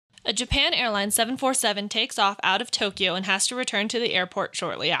A Japan Airlines 747 takes off out of Tokyo and has to return to the airport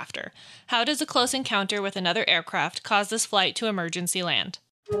shortly after. How does a close encounter with another aircraft cause this flight to emergency land?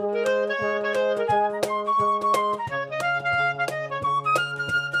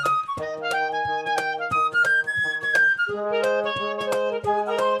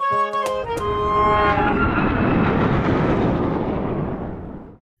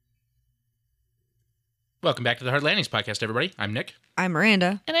 Welcome back to the Hard Landings Podcast, everybody. I'm Nick. I'm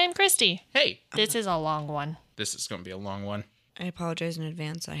Miranda. And I'm Christy. Hey. This is a long one. This is going to be a long one. I apologize in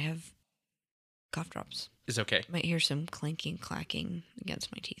advance. I have cough drops. It's okay. Might hear some clanking, clacking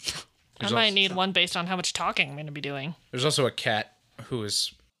against my teeth. I might need one based on how much talking I'm going to be doing. There's also a cat who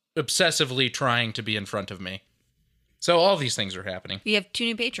is obsessively trying to be in front of me. So all these things are happening. We have 2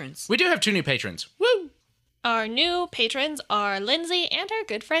 new patrons. We do have 2 new patrons. Woo! Our new patrons are Lindsay and our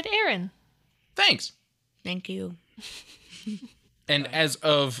good friend Aaron. Thanks. Thank you. And as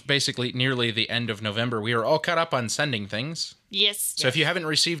of basically nearly the end of November, we are all caught up on sending things. Yes. So if you haven't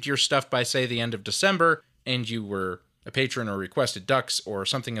received your stuff by, say, the end of December, and you were a patron or requested ducks or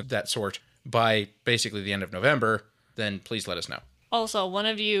something of that sort by basically the end of November, then please let us know. Also, one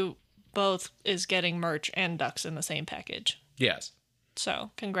of you both is getting merch and ducks in the same package. Yes.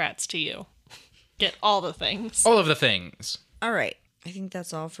 So, congrats to you. Get all the things. All of the things. All right. I think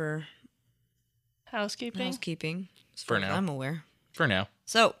that's all for Housekeeping. as For far as now. I'm aware. For now.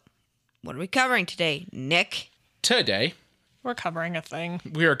 So, what are we covering today, Nick? Today, We're covering a thing.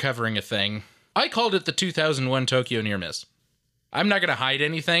 we are covering a thing. I called it the 2001 Tokyo Near Miss. I'm not going to hide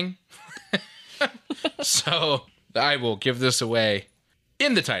anything. So, I will give this away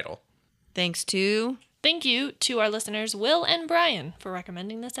in the title. Thanks to... Thank you to our listeners, Will and Brian, for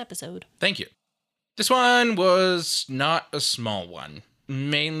recommending this episode. Thank you. This one was not a small one,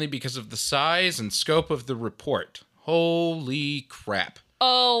 mainly because of the size and scope of the report. Holy crap.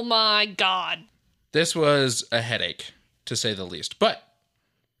 Oh my god. This was a headache, to say the least, but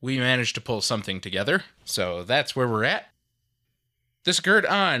we managed to pull something together, so that's where we're at. This occurred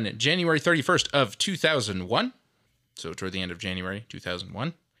on January 31st of 2001, so toward the end of January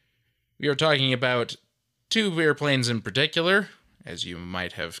 2001. We are talking about 2 airplanes in particular, as you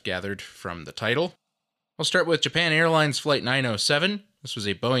might have gathered from the title. I'll start with Japan Airlines Flight 907. This was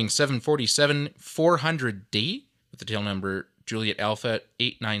a Boeing 747-400D with the tail number Juliet Alpha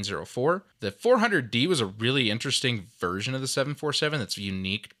 8904. The 400D was a really interesting version of the 747 that's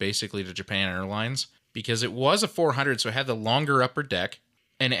unique basically to Japan Airlines because it was a 400, so it had the longer upper deck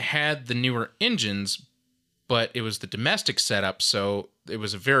and it had the newer engines, but it was the domestic setup, so it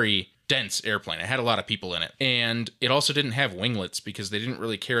was a very dense airplane. It had a lot of people in it. And it also didn't have winglets because they didn't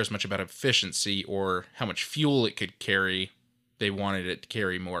really care as much about efficiency or how much fuel it could carry. They wanted it to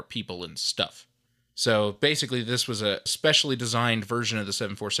carry more people and stuff. So basically, this was a specially designed version of the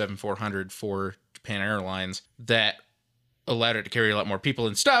 747-400 for Japan Airlines that allowed it to carry a lot more people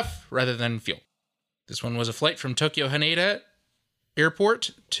and stuff rather than fuel. This one was a flight from Tokyo Haneda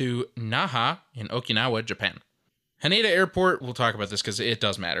Airport to Naha in Okinawa, Japan. Haneda Airport, we'll talk about this because it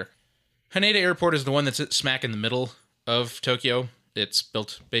does matter. Haneda Airport is the one that's smack in the middle of Tokyo. It's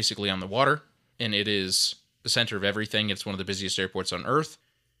built basically on the water, and it is the center of everything. It's one of the busiest airports on Earth.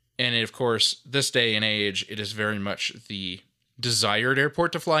 And of course, this day and age, it is very much the desired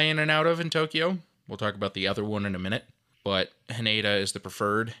airport to fly in and out of in Tokyo. We'll talk about the other one in a minute. But Haneda is the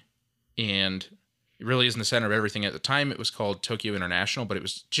preferred, and it really is in the center of everything. At the time, it was called Tokyo International, but it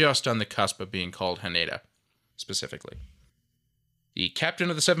was just on the cusp of being called Haneda, specifically. The captain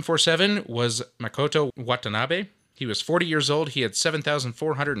of the 747 was Makoto Watanabe. He was 40 years old. He had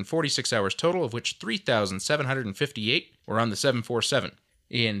 7,446 hours total, of which 3,758 were on the 747.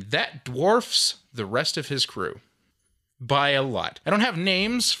 And that dwarfs the rest of his crew by a lot. I don't have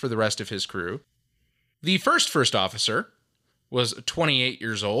names for the rest of his crew. The first officer was 28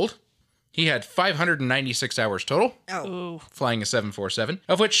 years old. He had 596 hours total, Ooh. flying a 747,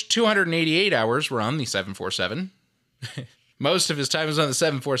 of which 288 hours were on the 747. Most of his time was on the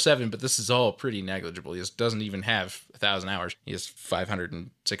 747, but this is all pretty negligible. He doesn't even have 1,000 hours. He has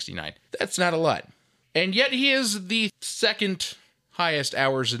 569. That's not a lot. And yet he is the second highest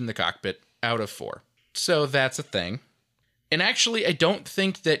hours in the cockpit out of 4. So that's a thing. And actually, I don't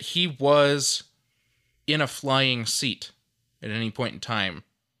think that he was in a flying seat at any point in time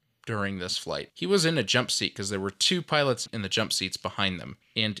during this flight. He was in a jump seat because there were 2 pilots in the jump seats behind them.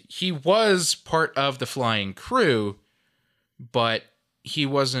 And he was part of the flying crew, but he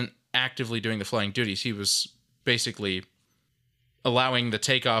wasn't actively doing the flying duties. He was basically allowing the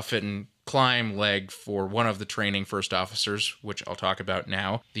takeoff and climb leg for one of the training first officers, which I'll talk about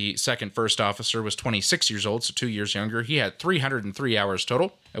now. The second first officer was 26 years old, so 2 years younger. He had 303 hours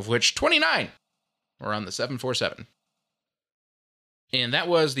total, of which 29 were on the 747. And that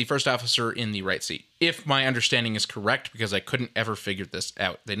was the first officer in the right seat, if my understanding is correct, because I couldn't ever figure this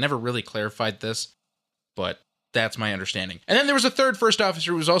out. They never really clarified this, but that's my understanding. And then there was a third first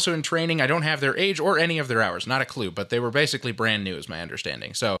officer who was also in training. I don't have their age or any of their hours, not a clue, but they were basically brand new, is my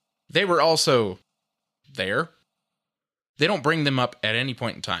understanding. So they were also there. They don't bring them up at any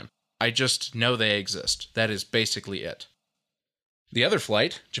point in time. I just know they exist. That is basically it. The other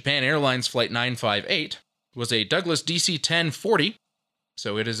flight, Japan Airlines Flight 958, was a Douglas DC-10-40.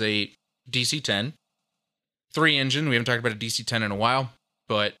 So it is a DC-10, 3-engine. We haven't talked about a DC-10 in a while,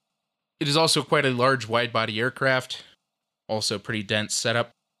 but it is also quite a large wide-body aircraft, also pretty dense setup.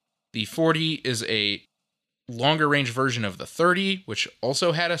 The 40 is a longer-range version of the 30, which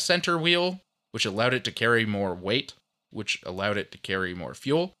also had a center wheel, which allowed it to carry more weight, which allowed it to carry more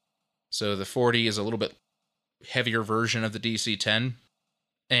fuel. So the 40 is a little bit heavier version of the DC-10,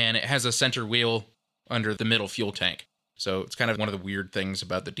 and it has a center wheel under the middle fuel tank. So it's kind of one of the weird things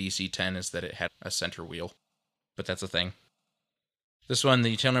about the DC-10 is that it had a center wheel, but that's a thing. This one,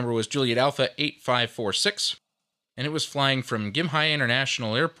 the tail number was Juliet Alpha 8546, and it was flying from Gimhae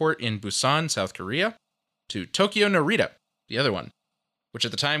International Airport in Busan, South Korea, to Tokyo Narita, the other one, which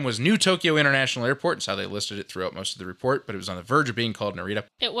at the time was New Tokyo International Airport. That's how they listed it throughout most of the report, but it was on the verge of being called Narita.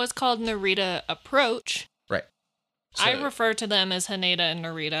 It was called Narita Approach. Right. So, I refer to them as Haneda and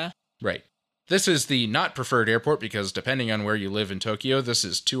Narita. Right. This is the not preferred airport because depending on where you live in Tokyo, this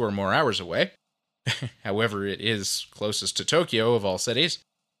is 2 or more hours away. However, it is closest to Tokyo of all cities.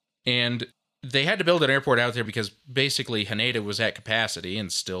 And they had to build an airport out there because basically Haneda was at capacity,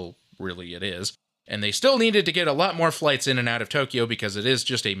 and still really it is. And they still needed to get a lot more flights in and out of Tokyo because it is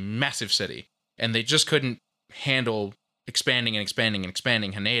just a massive city. And they just couldn't handle expanding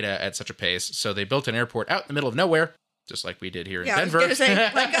Haneda at such a pace. So they built an airport out in the middle of nowhere, just like we did here in Denver. I was going to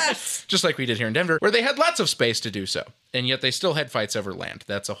say, like us. Just like we did here in Denver, where they had lots of space to do so. And yet they still had fights over land.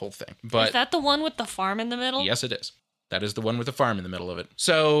 That's a whole thing. But is that the one with the farm in the middle? yes, it is. That is the one with the farm in the middle of it.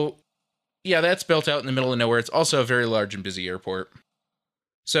 So, yeah, that's built out in the middle of nowhere. It's also a very large and busy airport.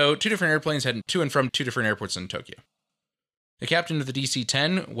 So 2 different airplanes heading to and from 2 different airports in Tokyo. The captain of the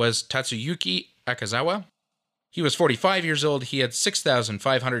DC-10 was Tatsuyuki Akazawa. He was 45 years old. He had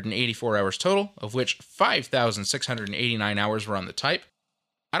 6,584 hours total, of which 5,689 hours were on the type.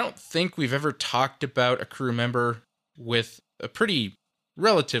 I don't think we've ever talked about a crew member with a pretty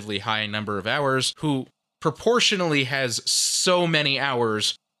relatively high number of hours who proportionally has so many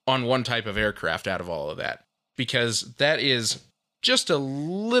hours on one type of aircraft out of all of that. Because that is just a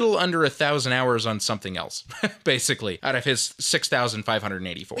little under 1,000 hours on something else, basically, out of his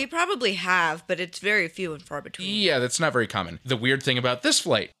 6,584. We probably have, but it's very few and far between. Yeah, that's not very common. The weird thing about this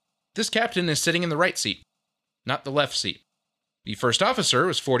flight, this captain is sitting in the right seat, not the left seat. The first officer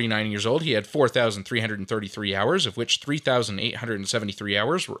was 49 years old. He had 4,333 hours, of which 3,873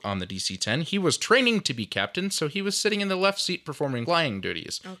 hours were on the DC-10. He was training to be captain, so he was sitting in the left seat performing flying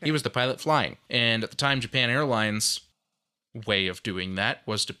duties. Okay. He was the pilot flying. And at the time, Japan Airlines' way of doing that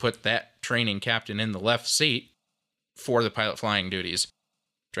was to put that training captain in the left seat for the pilot flying duties,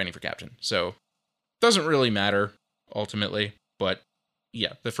 training for captain. So, doesn't really matter, ultimately, but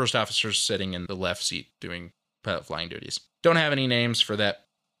yeah, the first officer's sitting in the left seat doing pilot flying duties. Don't have any names for that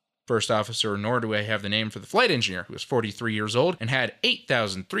first officer, nor do I have the name for the flight engineer, who was 43 years old and had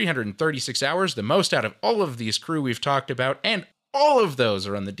 8,336 hours, the most out of all of these crew we've talked about, and all of those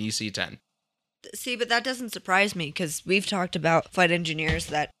are on the DC-10. See, but that doesn't surprise me, because we've talked about flight engineers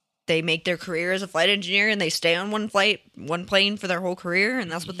that they make their career as a flight engineer and they stay on one plane for their whole career,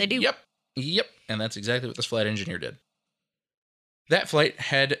 and that's what they do. Yep. And that's exactly what this flight engineer did. That flight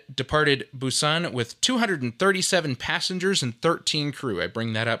had departed Busan with 237 passengers and 13 crew. I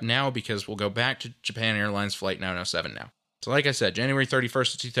bring that up now because we'll go back to Japan Airlines Flight 907 now. So like I said, January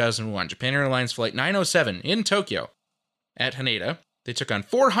 31st of 2001, Japan Airlines Flight 907 in Tokyo at Haneda. They took on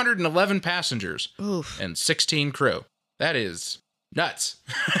 411 passengers and 16 crew. That is nuts.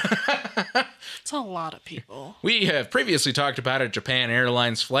 It's a lot of people. We have previously talked about a Japan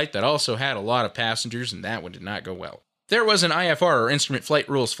Airlines flight that also had a lot of passengers, and that one did not go well. There was an IFR, or Instrument Flight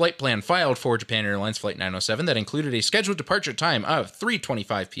Rules flight plan, filed for Japan Airlines Flight 907 that included a scheduled departure time of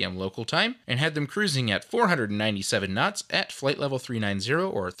 3:25 p.m. local time and had them cruising at 497 knots at flight level 390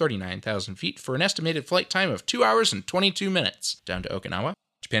 or 39,000 feet for an estimated flight time of 2 hours and 22 minutes down to Okinawa.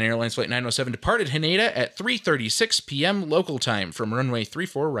 Japan Airlines Flight 907 departed Haneda at 3:36 p.m. local time from runway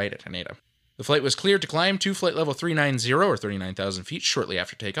 34 right at Haneda. The flight was cleared to climb to flight level 390 or 39,000 feet shortly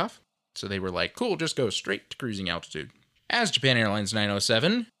after takeoff. So they were like, cool, just go straight to cruising altitude. As Japan Airlines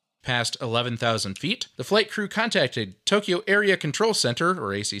 907 passed 11,000 feet, the flight crew contacted Tokyo Area Control Center,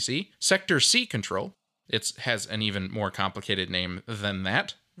 or ACC, Sector C Control. It has an even more complicated name than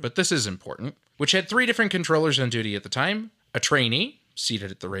that, but this is important, which had 3 different controllers on duty at the time: a trainee,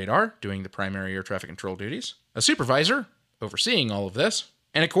 seated at the radar, doing the primary air traffic control duties, a supervisor, overseeing all of this,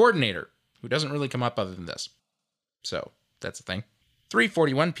 and a coordinator, who doesn't really come up other than this. So, that's the thing.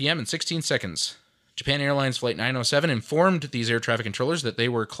 3:41 p.m. and 16 seconds. Japan Airlines Flight 907 informed these air traffic controllers that they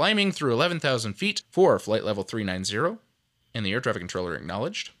were climbing through 11,000 feet for flight level 390, and the air traffic controller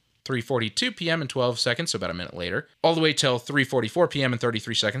acknowledged. 3:42 p.m. and 12 seconds, so about a minute later, all the way till 3:44 p.m. and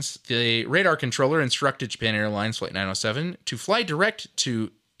 33 seconds, the radar controller instructed Japan Airlines Flight 907 to fly direct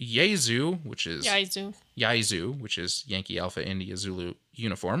to Yaesu, which is Yankee Alpha India Zulu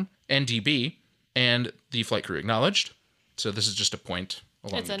uniform, NDB, and the flight crew acknowledged. So this is just a point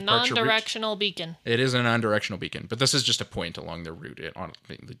along It's the a departure non-directional route. beacon. It is a non-directional beacon, but this is just a point along the route.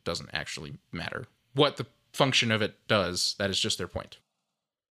 It doesn't actually matter what the function of it does. That is just their point.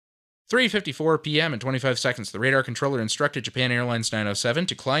 3:54 p.m. and 25 seconds, the radar controller instructed Japan Airlines 907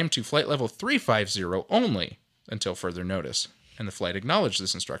 to climb to flight level 350 only until further notice, and the flight acknowledged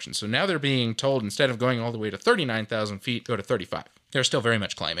this instruction. So now they're being told, instead of going all the way to 39,000 feet, go to 35. They're still very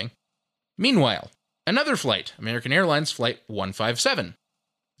much climbing. Meanwhile, another flight, American Airlines Flight 157.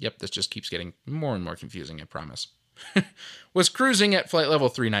 Yep, this just keeps getting more and more confusing, I promise. Was cruising at flight level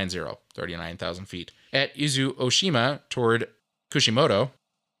 390, 39,000 feet, at Izu-Oshima toward Kushimoto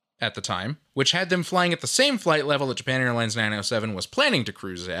at the time, which had them flying at the same flight level that Japan Airlines 907 was planning to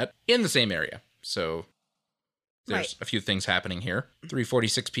cruise at in the same area. So there's a few things happening here.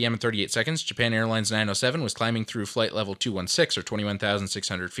 3:46 p.m. and 38 seconds, Japan Airlines 907 was climbing through flight level 216, or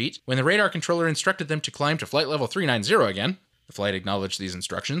 21,600 feet, when the radar controller instructed them to climb to flight level 390 again. The flight acknowledged these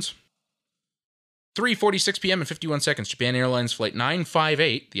instructions. 3:46 p.m. and 51 seconds, Japan Airlines Flight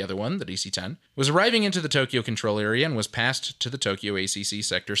 958, the other one, the DC-10, was arriving into the Tokyo control area and was passed to the Tokyo ACC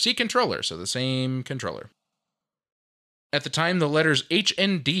Sector C controller, so the same controller. At the time, the letters H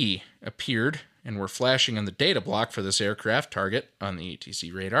and D appeared and were flashing on the data block for this aircraft target on the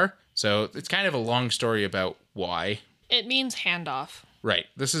ATC radar. So it's kind of a long story about why. It means handoff. Right.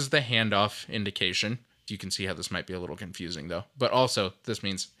 This is the handoff indication. You can see how this might be a little confusing, though. But also, this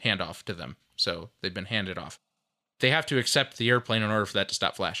means handoff to them. So they've been handed off. They have to accept the airplane in order for that to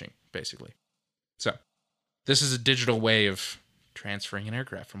stop flashing, basically. So this is a digital way of transferring an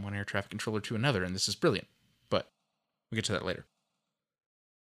aircraft from one air traffic controller to another, and this is brilliant. But we'll get to that later.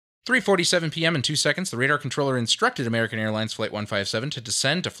 3:47 p.m. and 2 seconds, the radar controller instructed American Airlines Flight 157 to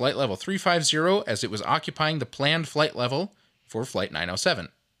descend to flight level 350 as it was occupying the planned flight level for Flight 907.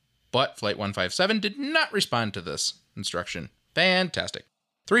 But Flight 157 did not respond to this instruction. Fantastic.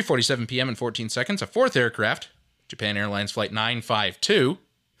 3:47 p.m. and 14 seconds, a fourth aircraft, Japan Airlines Flight 952,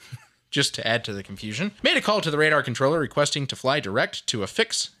 just to add to the confusion, made a call to the radar controller requesting to fly direct to a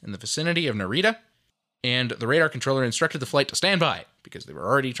fix in the vicinity of Narita, and the radar controller instructed the flight to stand by, because they were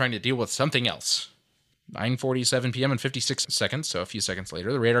already trying to deal with something else. 9:47 p.m. and 56 seconds, so a few seconds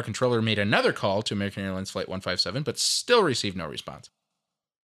later, the radar controller made another call to American Airlines Flight 157, but still received no response.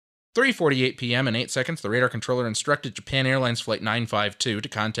 3:48 p.m. and 8 seconds, the radar controller instructed Japan Airlines Flight 952 to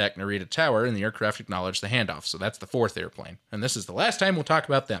contact Narita Tower, and the aircraft acknowledged the handoff. So that's the fourth airplane. And this is the last time we'll talk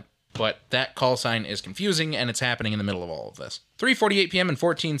about them. But that call sign is confusing, and it's happening in the middle of all of this. 3:48 p.m. and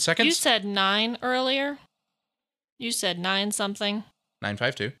 14 seconds. You said 9 earlier? You said 9 something?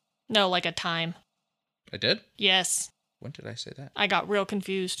 952. No, like a time. I did? Yes. When did I say that? I got real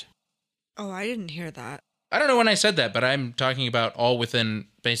confused. Oh, I didn't hear that. I don't know when I said that, but I'm talking about all within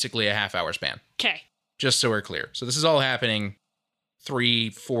basically a half-hour span. Okay. Just so we're clear. So this is all happening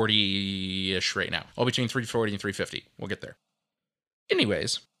 3:40-ish right now. All between 3:40 and 3:50. We'll get there.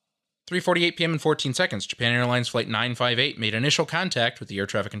 Anyways, 3:48 p.m. and 14 seconds, Japan Airlines Flight 958 made initial contact with the air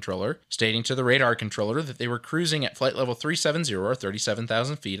traffic controller, stating to the radar controller that they were cruising at flight level 370, or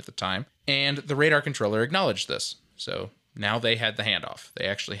 37,000 feet at the time, and the radar controller acknowledged this. So now they had the handoff. They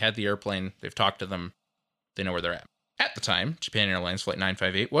actually had the airplane. They've talked to them. They know where they're at. At the time, Japan Airlines Flight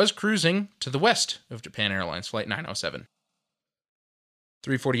 958 was cruising to the west of Japan Airlines Flight 907.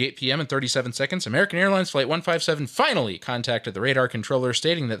 3:48 p.m. and 37 seconds, American Airlines Flight 157 finally contacted the radar controller,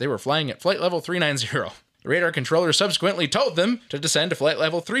 stating that they were flying at flight level 390. The radar controller subsequently told them to descend to flight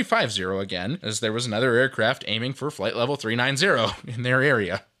level 350 again, as there was another aircraft aiming for flight level 390 in their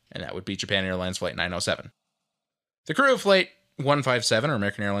area, and that would be Japan Airlines Flight 907. The crew of Flight 157, or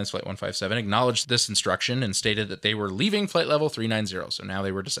American Airlines Flight 157, acknowledged this instruction and stated that they were leaving flight level 390, so now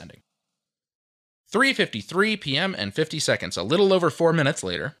they were descending. 3:53 p.m. and 50 seconds, a little over 4 minutes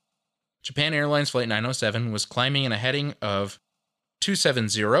later, Japan Airlines Flight 907 was climbing in a heading of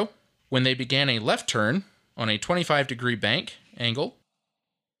 270 when they began a left turn on a 25-degree bank angle.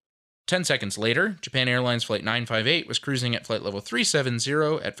 10 seconds later, Japan Airlines Flight 958 was cruising at flight level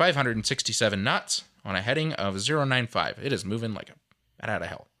 370 at 567 knots on a heading of 095. It is moving like a bat out of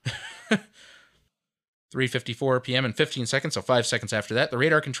hell. 3:54 p.m. and 15 seconds, so 5 seconds after that, the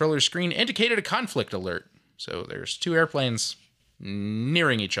radar controller's screen indicated a conflict alert. So there's two airplanes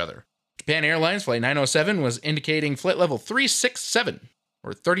nearing each other. Japan Airlines Flight 907 was indicating flight level 367,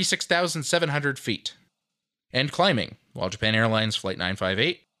 or 36,700 feet, and climbing, while Japan Airlines Flight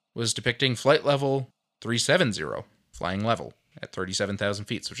 958 was depicting flight level 370, flying level, at 37,000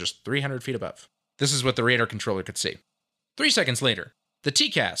 feet, so just 300 feet above. This is what the radar controller could see. 3 seconds later, the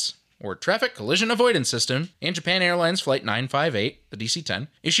TCAS, or Traffic Collision Avoidance System, and Japan Airlines Flight 958, the DC-10,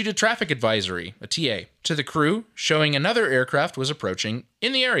 issued a traffic advisory, a TA, to the crew, showing another aircraft was approaching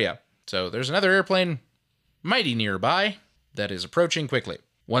in the area. So there's another airplane mighty nearby that is approaching quickly.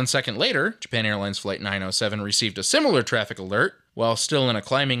 1 second later, Japan Airlines Flight 907 received a similar traffic alert while still in a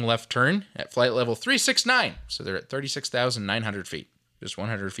climbing left turn at flight level 369, so they're at 36,900 feet, just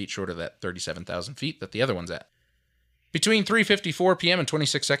 100 feet short of that 37,000 feet that the other one's at. Between 3:54 p.m. and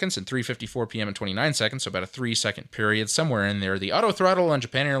 26 seconds and 3:54 p.m. and 29 seconds, so about a 3-second period, somewhere in there, the auto throttle on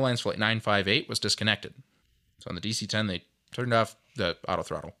Japan Airlines Flight 958 was disconnected. So on the DC-10, they turned off the auto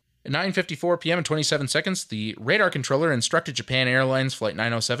throttle. At 9:54 p.m. and 27 seconds, the radar controller instructed Japan Airlines Flight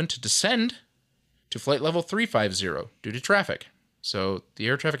 907 to descend to flight level 350 due to traffic. So the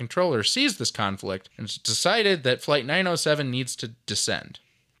air traffic controller sees this conflict and decided that Flight 907 needs to descend.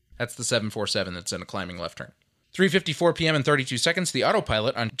 That's the 747 that's in a climbing left turn. 3:54 p.m. and 32 seconds, the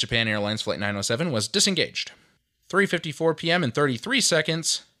autopilot on Japan Airlines Flight 907 was disengaged. 3:54 p.m. and 33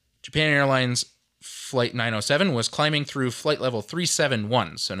 seconds, Japan Airlines Flight 907 was climbing through flight level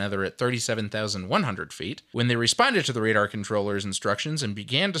 371, so now they're at 37,100 feet, when they responded to the radar controller's instructions and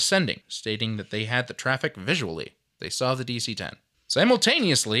began descending, stating that they had the traffic visually. They saw the DC-10.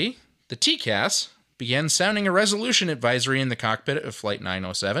 Simultaneously, the TCAS began sounding a resolution advisory in the cockpit of Flight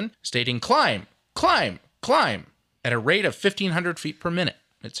 907, stating climb, climb, climb, at a rate of 1,500 feet per minute,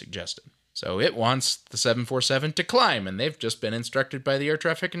 it suggested. So it wants the 747 to climb, and they've just been instructed by the air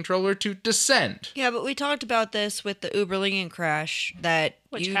traffic controller to descend. Yeah, but we talked about this with the Uberlingen crash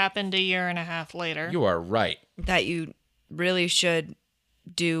which happened a year and a half later. You are right. That you really should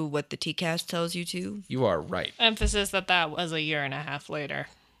do what the TCAS tells you to. You are right. Emphasis that was a year and a half later.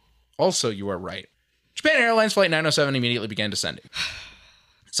 Also, you are right. Japan Airlines Flight 907 immediately began descending.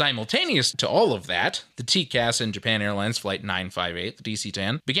 Simultaneous to all of that, the TCAS and Japan Airlines Flight 958, the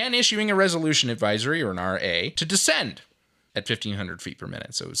DC-10, began issuing a resolution advisory, or an RA, to descend at 1,500 feet per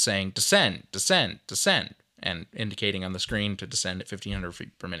minute. So it was saying descend, descend, descend, and indicating on the screen to descend at 1,500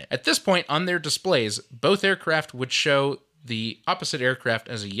 feet per minute. At this point, on their displays, both aircraft would show the opposite aircraft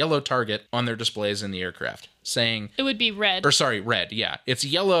as a yellow target on their displays in the aircraft, saying... It would be red. Red, yeah. It's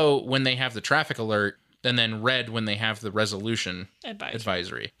yellow when they have the traffic alert, and then red when they have the resolution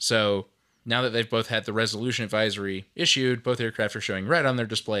advisory. So now that they've both had the resolution advisory issued, both aircraft are showing red on their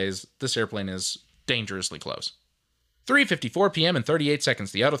displays. This airplane is dangerously close. 3:54 p.m. and 38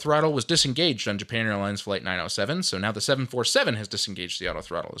 seconds, the auto throttle was disengaged on Japan Airlines Flight 907, so now the 747 has disengaged the auto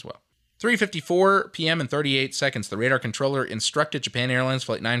throttle as well. 3:54 p.m. and 38 seconds, the radar controller instructed Japan Airlines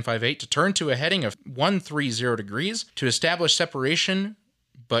Flight 958 to turn to a heading of 130 degrees to establish separation,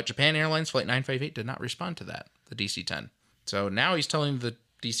 but Japan Airlines Flight 958 did not respond to that, the DC-10. So now he's telling the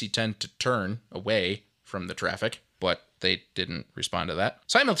DC-10 to turn away from the traffic, but they didn't respond to that.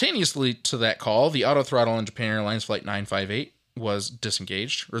 Simultaneously to that call, the auto throttle on Japan Airlines Flight 958 was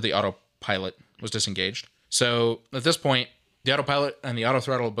disengaged, or the autopilot was disengaged. So at this point, the autopilot and the auto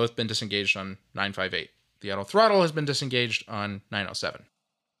throttle have both been disengaged on 958. The auto throttle has been disengaged on 907.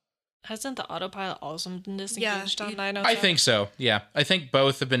 Hasn't the autopilot also been disengaged on 907? I think so, yeah. I think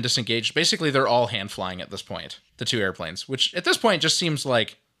both have been disengaged. Basically, they're all hand flying at this point, the two airplanes, which at this point just seems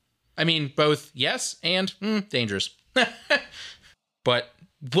like, I mean, both yes and dangerous. But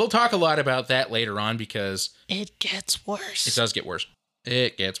we'll talk a lot about that later on because... It gets worse. It does get worse.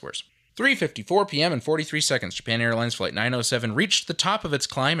 It gets worse. 3:54 p.m. and 43 seconds, Japan Airlines Flight 907 reached the top of its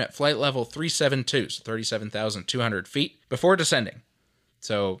climb at flight level 372, so 37,200 feet, before descending.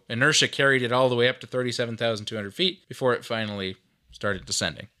 So inertia carried it all the way up to 37,200 feet before it finally started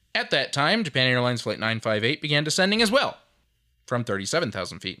descending. At that time, Japan Airlines Flight 958 began descending as well, from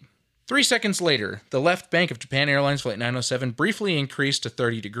 37,000 feet. 3 seconds later, the left bank of Japan Airlines Flight 907 briefly increased to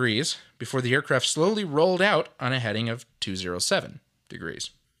 30 degrees before the aircraft slowly rolled out on a heading of 207 degrees.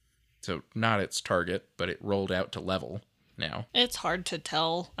 So not its target, but it rolled out to level now. It's hard to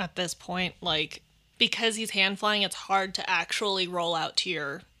tell at this point. Like, because he's hand flying, it's hard to actually roll out to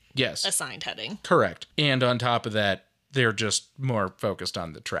your Yes. assigned heading. Correct. And on top of that, they're just more focused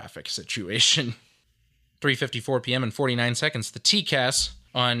on the traffic situation. 3:54 p.m. and 49 seconds, the TCAS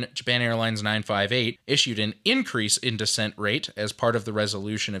on Japan Airlines 958 issued an increase in descent rate as part of the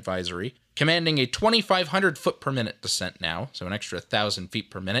resolution advisory, commanding a 2,500 foot per minute descent now, so an extra 1,000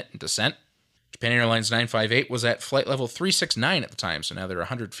 feet per minute in descent. Japan Airlines 958 was at flight level 369 at the time, so now they're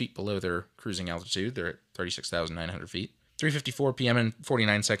 100 feet below their cruising altitude. They're at 36,900 feet. 3:54 p.m. and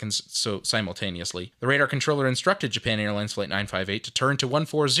 49 seconds, so simultaneously, the radar controller instructed Japan Airlines Flight 958 to turn to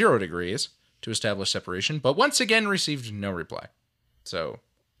 140 degrees to establish separation, but once again received no reply. So,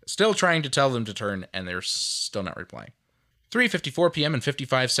 still trying to tell them to turn, and they're still not replying. 3:54 p.m. and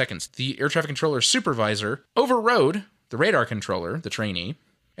 55 seconds, the air traffic controller supervisor overrode the radar controller, the trainee,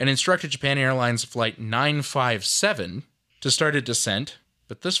 and instructed Japan Airlines Flight 957 to start a descent,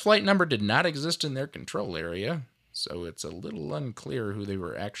 but this flight number did not exist in their control area, so it's a little unclear who they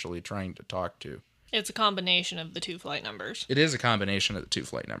were actually trying to talk to. It's a combination of the two flight numbers. It is a combination of the two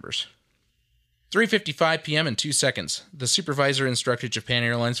flight numbers. 3:55 p.m. and 2 seconds, the supervisor instructed Japan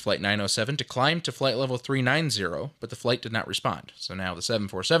Airlines Flight 907 to climb to flight level 390, but the flight did not respond. So now the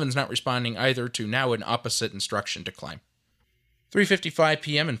 747 is not responding either to now an opposite instruction to climb. 3:55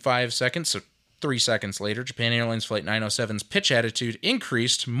 p.m. and 5 seconds, so 3 seconds later, Japan Airlines Flight 907's pitch attitude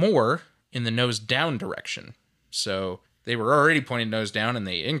increased more in the nose down direction. So they were already pointed nose down, and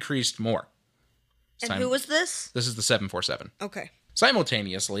they increased more. And who was this? This is the 747. Okay.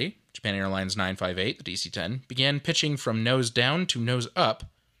 Simultaneously, Japan Airlines 958, the DC-10, began pitching from nose down to nose up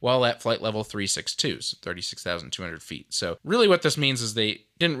while at flight level 362, so 36,200 feet. So really what this means is they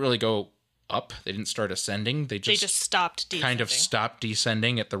didn't really go up. They didn't start ascending. They just stopped descending. Kind of stopped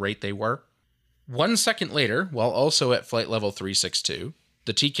descending at the rate they were. 1 second later, while also at flight level 362,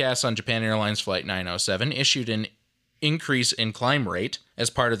 the TCAS on Japan Airlines Flight 907 issued an increase in climb rate as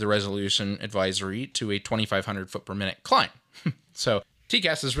part of the resolution advisory to a 2,500 foot per minute climb. So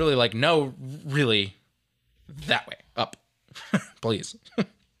TCAS is really like, no, really, that way, up, please.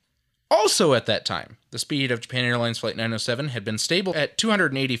 Also at that time, the speed of Japan Airlines Flight 907 had been stable at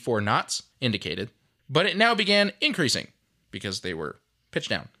 284 knots, indicated, but it now began increasing because they were pitched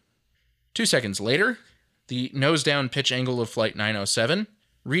down. 2 seconds later, the nose-down pitch angle of Flight 907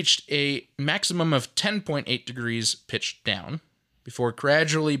 reached a maximum of 10.8 degrees pitched down before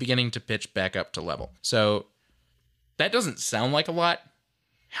gradually beginning to pitch back up to level. So that doesn't sound like a lot.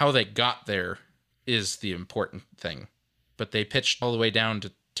 How they got there is the important thing. But they pitched all the way down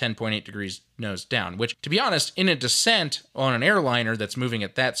to 10.8 degrees nose down, which, to be honest, in a descent on an airliner that's moving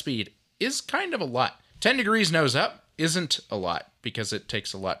at that speed is kind of a lot. 10 degrees nose up isn't a lot because it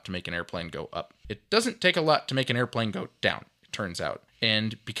takes a lot to make an airplane go up. It doesn't take a lot to make an airplane go down, it turns out.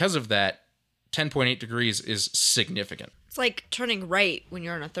 And because of that, 10.8 degrees is significant. It's like turning right when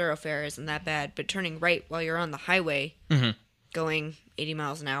you're on a thoroughfare isn't that bad, but turning right while you're on the highway going 80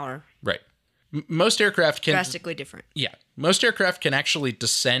 miles an hour. Right. Most aircraft can... drastically different. Yeah. Most aircraft can actually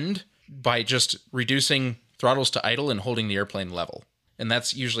descend by just reducing throttles to idle and holding the airplane level. And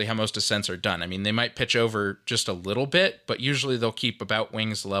that's usually how most descents are done. I mean, they might pitch over just a little bit, but usually they'll keep about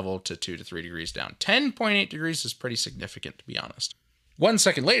wings level to 2 to 3 degrees down. 10.8 degrees is pretty significant, to be honest. 1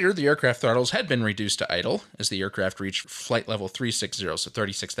 second later, the aircraft throttles had been reduced to idle as the aircraft reached flight level 360, so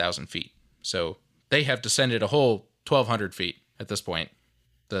 36,000 feet. So they have descended a whole 1,200 feet at this point,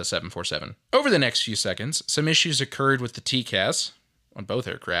 the 747. Over the next few seconds, some issues occurred with the TCAS on both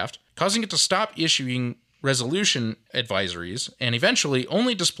aircraft, causing it to stop issuing resolution advisories and eventually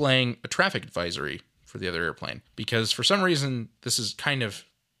only displaying a traffic advisory for the other airplane. Because for some reason, this is kind of...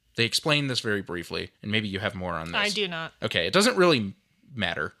 They explain this very briefly, and maybe you have more on this. I do not. Okay, it doesn't really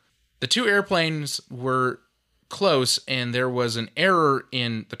matter. The two airplanes were close, and there was an error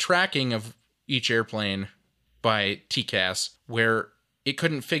in the tracking of each airplane by TCAS where it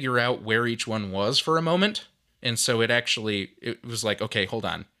couldn't figure out where each one was for a moment. And so it was like, okay, hold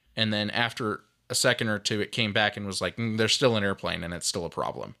on. And then after a second or two, it came back and was like, there's still an airplane and it's still a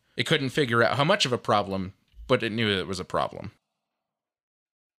problem. It couldn't figure out how much of a problem, but it knew it was a problem.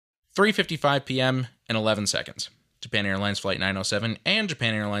 3:55 p.m. and 11 seconds. Japan Airlines Flight 907 and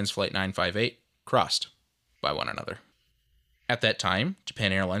Japan Airlines Flight 958 crossed by one another. At that time,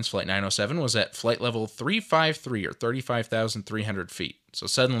 Japan Airlines Flight 907 was at flight level 353 or 35,300 feet. So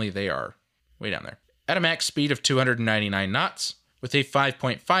suddenly they are way down there. At a max speed of 299 knots with a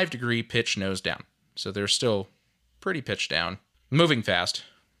 5.5 degree pitch nose down. So they're still pretty pitched down, moving fast,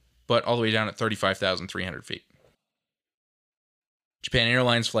 but all the way down at 35,300 feet. Japan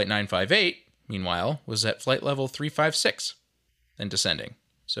Airlines Flight 958 meanwhile, was at flight level 356 and descending,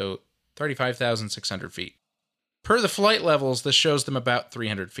 so 35,600 feet. Per the flight levels, this shows them about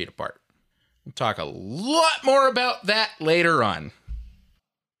 300 feet apart. We'll talk a lot more about that later on.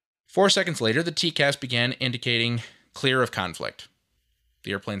 4 seconds later, the TCAS began indicating clear of conflict.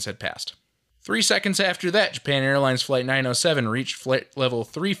 The airplanes had passed. 3 seconds after that, Japan Airlines Flight 907 reached flight level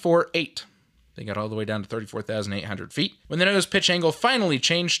 348. They got all the way down to 34,800 feet when the nose pitch angle finally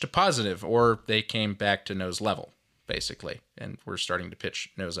changed to positive, or they came back to nose level, basically, and we're starting to pitch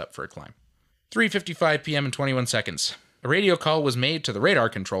nose up for a climb. 3:55 p.m. and 21 seconds. A radio call was made to the radar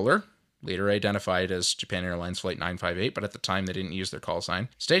controller, later identified as Japan Airlines Flight 958, but at the time they didn't use their call sign,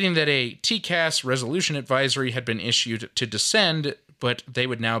 stating that a TCAS resolution advisory had been issued to descend, but they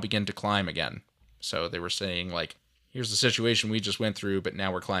would now begin to climb again. So they were saying, like, here's the situation we just went through, but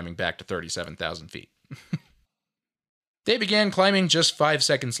now we're climbing back to 37,000 feet. They began climbing just 5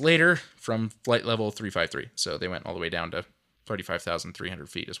 seconds later from flight level 353, so they went all the way down to 35,300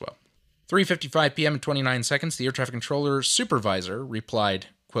 feet as well. 3:55 p.m. and 29 seconds, the air traffic controller supervisor replied,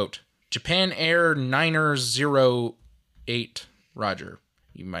 quote, Japan Air 908, Roger.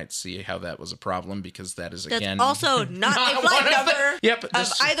 You might see how that was a problem because that is, again... That's also not a flight number of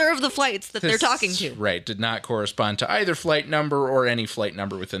either of the flights that they're talking to. Right, did not correspond to either flight number or any flight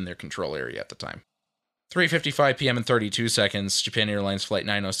number within their control area at the time. 3:55 p.m. and 32 seconds, Japan Airlines Flight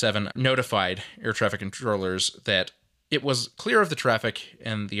 907 notified air traffic controllers that it was clear of the traffic,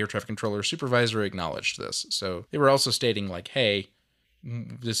 and the air traffic controller supervisor acknowledged this. So they were also stating, like, hey,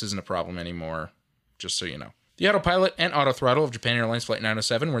 this isn't a problem anymore, just so you know. The autopilot and autothrottle of Japan Airlines Flight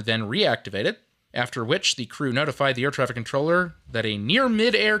 907 were then reactivated, after which the crew notified the air traffic controller that a near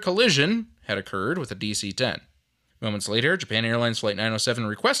mid-air collision had occurred with a DC-10. Moments later, Japan Airlines Flight 907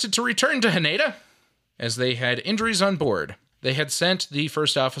 requested to return to Haneda, as they had injuries on board. They had sent the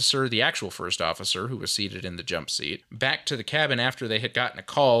first officer, the actual first officer, who was seated in the jump seat, back to the cabin after they had gotten a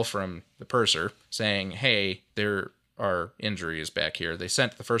call from the purser saying, hey, there are injuries back here. They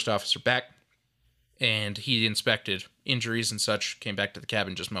sent the first officer back, and he inspected injuries and such, came back to the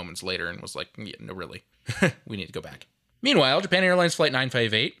cabin just moments later and was like, yeah, no, really, we need to go back. Meanwhile, Japan Airlines Flight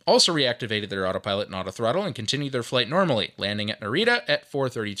 958 also reactivated their autopilot and autothrottle and continued their flight normally, landing at Narita at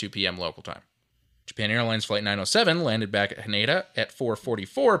 4:32 p.m. local time. Japan Airlines Flight 907 landed back at Haneda at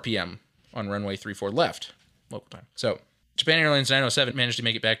 4:44 p.m. on runway 34 left, local time. So, Japan Airlines 907 managed to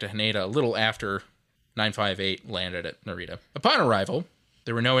make it back to Haneda a little after 958 landed at Narita. Upon arrival,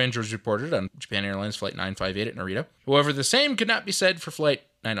 there were no injuries reported on Japan Airlines Flight 958 at Narita. However, the same could not be said for Flight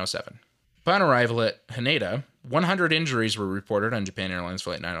 907. Upon arrival at Haneda, 100 injuries were reported on Japan Airlines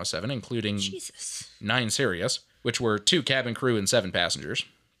Flight 907, including 9 serious, which were 2 cabin crew and 7 passengers.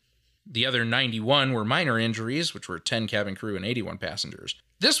 The other 91 were minor injuries, which were 10 cabin crew and 81 passengers.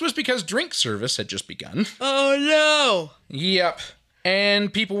 This was because drink service had just begun. Oh, no! Yep.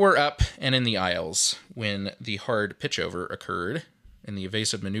 And people were up and in the aisles when the hard pitchover occurred in the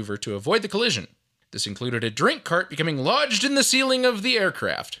evasive maneuver to avoid the collision. This included a drink cart becoming lodged in the ceiling of the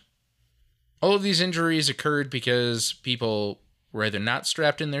aircraft. All of these injuries occurred because people were either not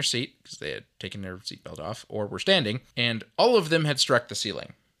strapped in their seat, because they had taken their seatbelt off, or were standing, and all of them had struck the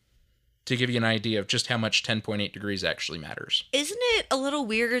ceiling. To give you an idea of just how much 10.8 degrees actually matters. Isn't it a little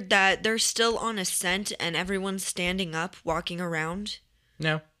weird that they're still on ascent and everyone's standing up, walking around?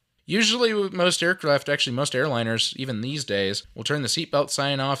 No. Usually with most aircraft, actually most airliners, even these days, will turn the seatbelt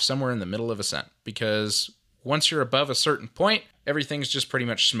sign off somewhere in the middle of ascent. Because once you're above a certain point, everything's just pretty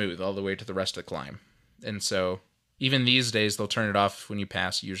much smooth all the way to the rest of the climb. And so, even these days, they'll turn it off when you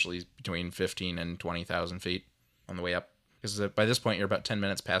pass usually between 15 and 20,000 feet on the way up. Because by this point, you're about 10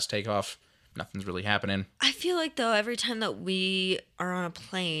 minutes past takeoff. Nothing's really happening. I feel like, though, every time that we are on a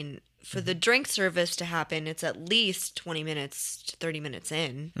plane, for the drink service to happen, it's at least 20 minutes to 30 minutes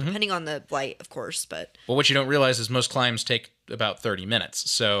in, depending on the flight, of course. But well, what you don't realize is most climbs take about 30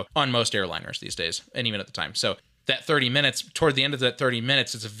 minutes. So on most airliners these days, and even at the time. So that 30 minutes, toward the end of that 30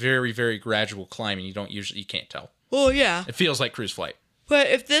 minutes, it's a very, very gradual climb, and you can't tell. Well, yeah. It feels like cruise flight. But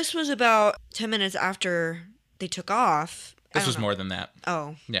if this was about 10 minutes after they took off... This was more than that.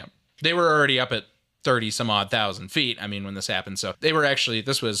 Oh. Yeah. They were already up at 30 some odd thousand feet, I mean, when this happened. So they were actually,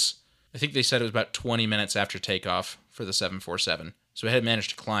 I think they said it was about 20 minutes after takeoff for the 747. So it had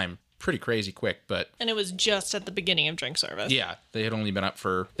managed to climb pretty crazy quick, but... And it was just at the beginning of drink service. Yeah. They had only been up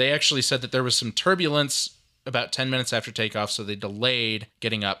they actually said that there was some turbulence about 10 minutes after takeoff, so they delayed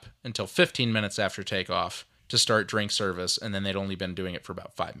getting up until 15 minutes after takeoff to start drink service, and then they'd only been doing it for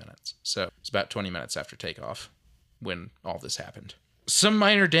about 5 minutes. So it's about 20 minutes after takeoff when all this happened. Some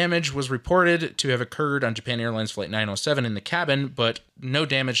minor damage was reported to have occurred on Japan Airlines Flight 907 in the cabin, but no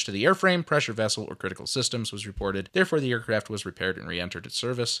damage to the airframe, pressure vessel, or critical systems was reported. Therefore, the aircraft was repaired and re-entered its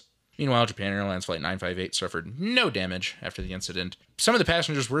service. Meanwhile, Japan Airlines Flight 958 suffered no damage after the incident. Some of the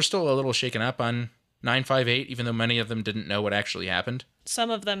passengers were still a little shaken up on 958, even though many of them didn't know what actually happened. Some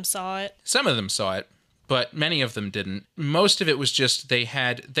of them saw it. Some of them saw it, but many of them didn't. Most of it was just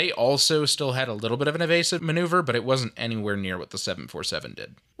they also still had a little bit of an evasive maneuver, but it wasn't anywhere near what the 747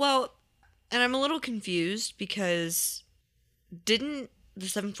 did. Well, and I'm a little confused because didn't the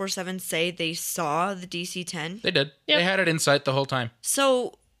 747 say they saw the DC-10? They did. Yep. They had it in sight the whole time.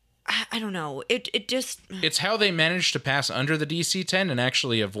 So, I don't know. It just... It's how they managed to pass under the DC-10 and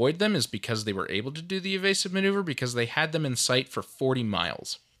actually avoid them is because they were able to do the evasive maneuver because they had them in sight for 40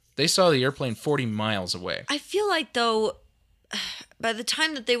 miles. They saw the airplane 40 miles away. I feel like, though, by the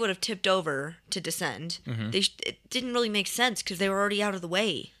time that they would have tipped over to descend, it didn't really make sense because they were already out of the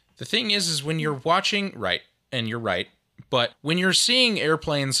way. The thing is when you're watching, right, and you're right, but when you're seeing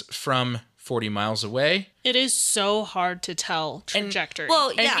airplanes from 40 miles away... It is so hard to tell trajectory.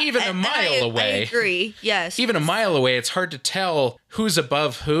 Well, yeah. And even a mile away... I agree, yes. Even a mile away, it's hard to tell who's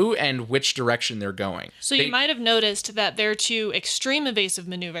above who and which direction they're going. So you might have noticed that there are two extreme evasive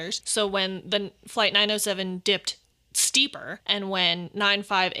maneuvers. So when the Flight 907 dipped steeper and when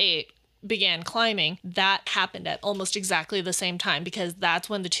 958 began climbing, that happened at almost exactly the same time because that's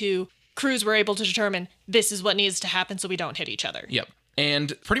when the two crews were able to determine this is what needs to happen so we don't hit each other. Yep.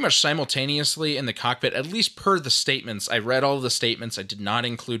 And pretty much simultaneously in the cockpit, at least per the statements, I read all the statements. I did not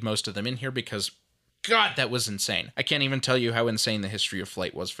include most of them in here because, God, that was insane. I can't even tell you how insane the history of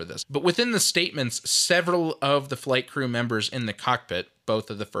flight was for this. But within the statements, several of the flight crew members in the cockpit, both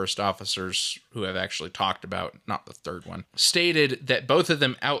of the first officers who have actually talked about, not the third one, stated that both of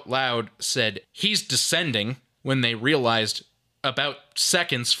them out loud said, "He's descending," when they realized about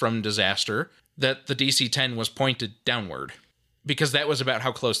seconds from disaster that the DC-10 was pointed downward. Because that was about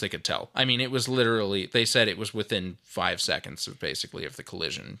how close they could tell. I mean, it was literally, they said it was within 5 seconds of basically of the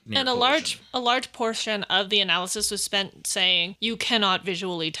collision. And a large portion of the analysis was spent saying you cannot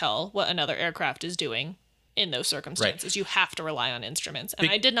visually tell what another aircraft is doing in those circumstances. Right. You have to rely on instruments. And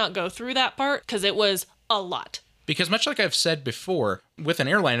I did not go through that part because it was a lot. Because much like I've said before, with an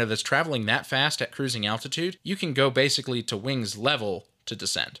airliner that's traveling that fast at cruising altitude, you can go basically to wings level to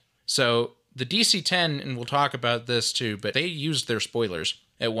descend. So the DC-10, and we'll talk about this too, but they used their spoilers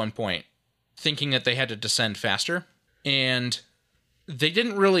at one point, thinking that they had to descend faster, and they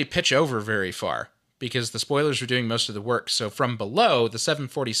didn't really pitch over very far because the spoilers were doing most of the work. So from below, the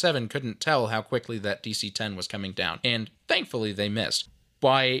 747 couldn't tell how quickly that DC-10 was coming down, and thankfully they missed.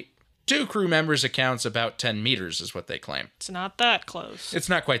 By two crew members' accounts, about 10 meters is what they claim. It's not that close. It's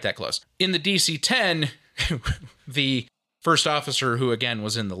not quite that close. In the DC-10, the first officer, who again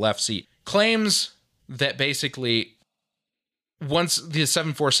was in the left seat, claims that basically once the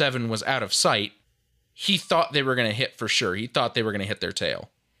 747 was out of sight, he thought they were going to hit for sure. He thought they were going to hit their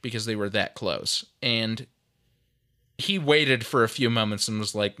tail because they were that close. And he waited for a few moments and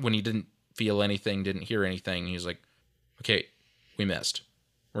was like, when he didn't feel anything, didn't hear anything, he was like, okay, we missed.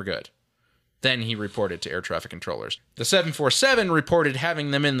 We're good. Then he reported to air traffic controllers. The 747 reported having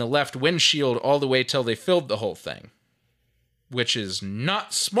them in the left windshield all the way till they filled the whole thing, which is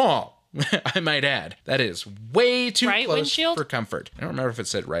not small, I might add. That is way too right close windshield? For comfort. I don't remember if it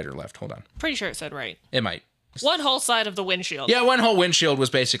said right or left. Hold on. Pretty sure it said right. It might. One whole side of the windshield. Yeah, one whole windshield was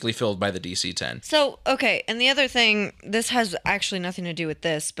basically filled by the DC-10. So, okay, and the other thing, this has actually nothing to do with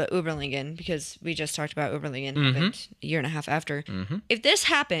this, but Uberlingen, because we just talked about Uberlingen happened a year and a half after. Mm-hmm. If this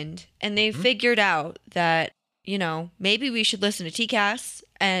happened and they figured out that, you know, maybe we should listen to TCAS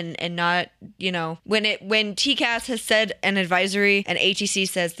and not, you know, when TCAS has said an advisory and ATC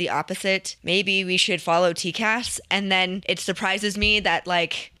says the opposite, maybe we should follow TCAS. And then it surprises me that,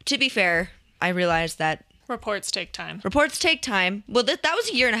 like, to be fair, I realize that reports take time. Well, that was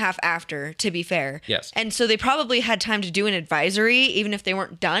a year and a half after, to be fair. Yes. And so they probably had time to do an advisory, even if they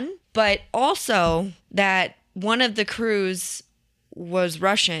weren't done. But also that one of the crews was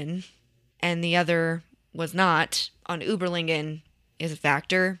Russian and the other was not on Uberlingen is a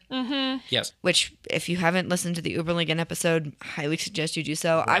factor. Mm-hmm. Yes. Which, if you haven't listened to the Uberlingen episode, highly suggest you do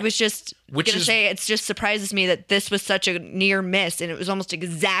so. Right. I was just going to say, it just surprises me that this was such a near miss, and it was almost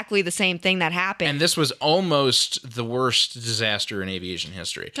exactly the same thing that happened. And this was almost the worst disaster in aviation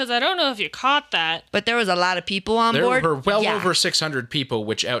history. Because I don't know if you caught that. But there was a lot of people on board. There were well over 600 people,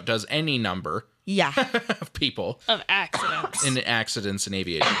 which outdoes any number. Yeah. Of people. Of accidents. In accidents in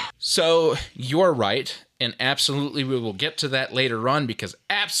aviation. So, you're right. And absolutely, we will get to that later on because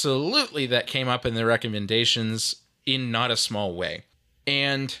absolutely that came up in the recommendations in not a small way.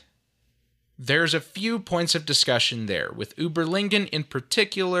 And there's a few points of discussion there. With Uberlingen in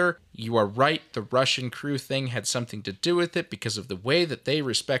particular, you are right, the Russian crew thing had something to do with it because of the way that they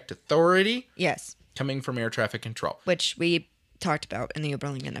respect authority Yes. coming from air traffic control. Which we talked about in the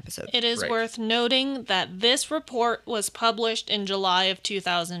Oberlingen episode. It is Right. worth noting that this report was published in July of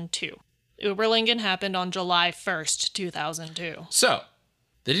 2002. Uberlingen happened on July 1st, 2002. So,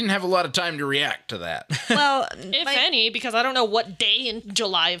 they didn't have a lot of time to react to that. Well, If any, because I don't know what day in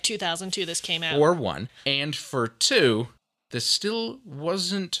July of 2002 this came out. For one. And for two, this still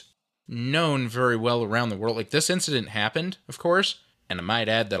wasn't known very well around the world. Like, this incident happened, of course, and I might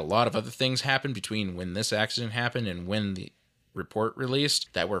add that a lot of other things happened between when this accident happened and when the report released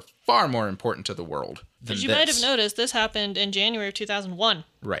that were far more important to the world than As you this. might have noticed, this happened in January of 2001.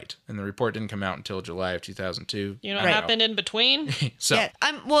 Right. And the report didn't come out until July of 2002. You know what happened in between? So, yeah,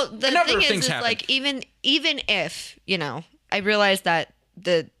 well, the a number thing of things is happened. like even if I realized that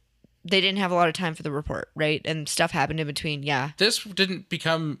they didn't have a lot of time for the report, right? And stuff happened in between. Yeah, this didn't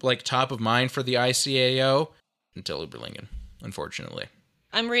become like top of mind for the ICAO until Uberlingen, unfortunately.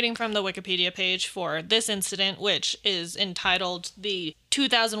 I'm reading from the Wikipedia page for this incident, which is entitled the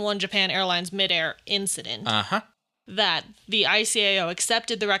 2001 Japan Airlines Midair Incident, Uh-huh. that the ICAO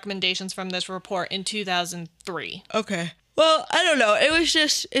accepted the recommendations from this report in 2003. okay. Well, I don't know.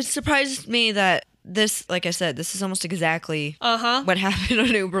 It surprised me that this, like I said, this is almost exactly what happened on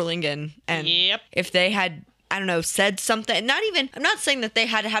Uberlingen. And Yep. if they had, I don't know, said something, I'm not saying that they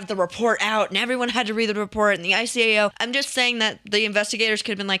had to have the report out and everyone had to read the report and the ICAO. I'm just saying that the investigators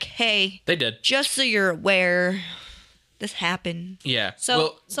could have been like, hey, They did. just so you're aware, this happened. Yeah.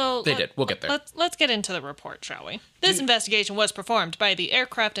 So they did. We'll get there. Let's get into the report, shall we? This investigation was performed by the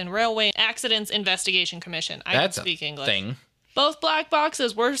Aircraft and Railway Accidents Investigation Commission. I That's can speak a English. thing. Both black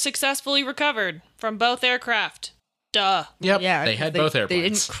boxes were successfully recovered from both aircraft. Duh. Yep. Yeah, They 'cause had both They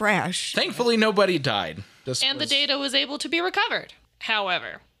airplanes. didn't crash. Thankfully, nobody died. This And the was- data was able to be recovered.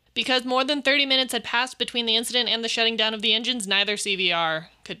 However, because more than 30 minutes had passed between the incident and the shutting down of the engines, neither CVR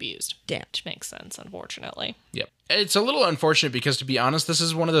could be used. Damn. Which makes sense, unfortunately. Yep. It's a little unfortunate because, to be honest, this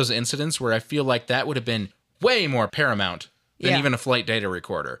is one of those incidents where I feel like that would have been way more paramount than Yeah. even a flight data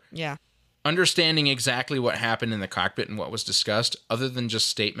recorder. Yeah. Understanding exactly what happened in the cockpit and what was discussed, other than just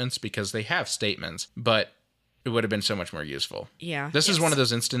statements, because they have statements, but it would have been so much more useful. Yeah. This is one of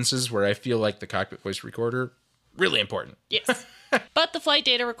those instances where I feel like the cockpit voice recorder, really important. Yes. But the flight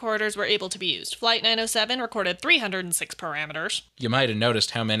data recorders were able to be used. Flight 907 recorded 306 parameters, You might have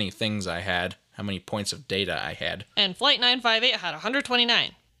noticed how many things I had, how many points of data I had. and Flight 958 had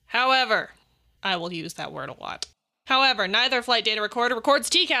 129. However, I will use that word a lot. However, neither flight data recorder records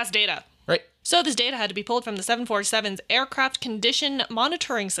TCAS data. Right? So this data had to be pulled from the 747's Aircraft Condition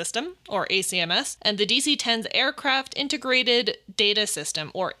Monitoring System, or ACMS, and the DC-10's Aircraft Integrated Data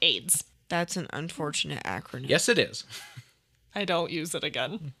System, or AIDS. That's an unfortunate acronym. Yes, it is. I don't use it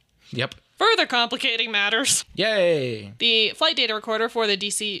again. Yep. Further complicating matters. Yay! The flight data recorder for the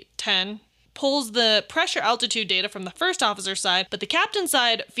DC-10 pulls the pressure altitude data from the first officer's side, but the captain's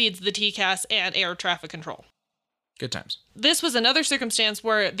side feeds the TCAS and air traffic control. Good times. This was another circumstance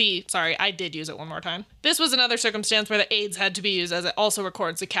where I did use it one more time. This was another circumstance where the AIDS had to be used, as it also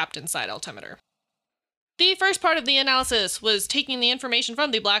records the captain's side altimeter. The first part of the analysis was taking the information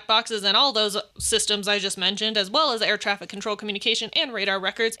from the black boxes and all those systems I just mentioned, as well as air traffic control communication and radar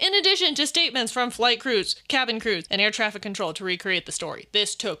records, in addition to statements from flight crews, cabin crews, and air traffic control to recreate the story.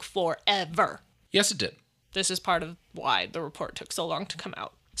 This took forever. Yes, it did. This is part of why the report took so long to come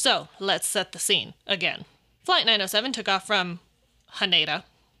out. So, let's set the scene again. Flight 907 took off from Haneda,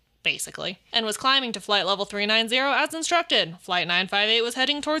 basically, and was climbing to flight level 390 as instructed. Flight 958 was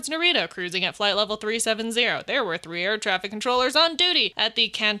heading towards Narita, cruising at flight level 370. There were 3 air traffic controllers on duty at the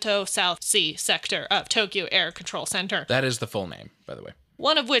Kanto South Sea sector of Tokyo Air Control Center, That is the full name, by the way.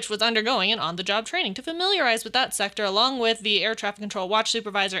 one of which was undergoing an on-the-job training to familiarize with that sector, along with the air traffic control watch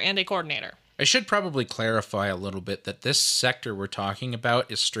supervisor and a coordinator. I should probably clarify a little bit that this sector we're talking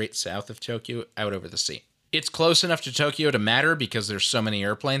about is straight south of Tokyo, out over the sea. It's close enough to Tokyo to matter because there's so many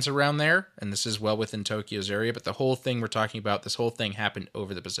airplanes around there, and this is well within Tokyo's area, but the whole thing we're talking about, this whole thing happened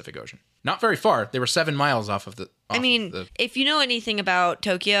over the Pacific Ocean. Not very far. They were 7 miles off of the... If you know anything about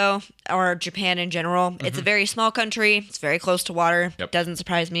Tokyo or Japan in general, it's a very small country. It's very close to water. Yep. Doesn't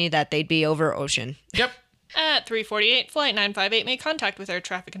surprise me that they'd be over ocean. Yep. At 3:48, Flight 958 made contact with air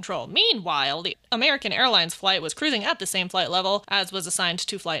traffic control. Meanwhile, the American Airlines flight was cruising at the same flight level as was assigned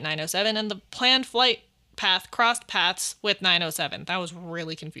to Flight 907, and the planned flight path crossed paths with 907. That was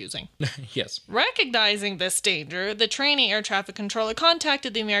really confusing. Yes. Recognizing this danger, the trainee air traffic controller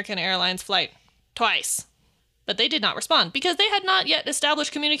contacted the American Airlines flight twice. But they did not respond because they had not yet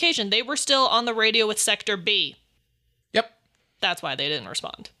established communication. They were still on the radio with Sector B. Yep. That's why they didn't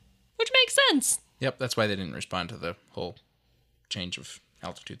respond. Which makes sense. Yep, that's why they didn't respond to the whole change of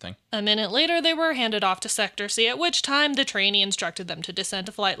altitude thing. A minute later, they were handed off to Sector C, at which time the trainee instructed them to descend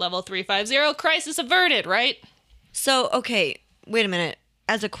to flight level 350. Crisis averted, right? So, okay, wait a minute.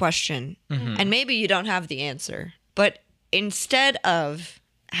 As a question, and maybe you don't have the answer, but instead of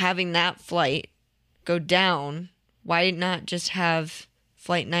having that flight go down, why not just have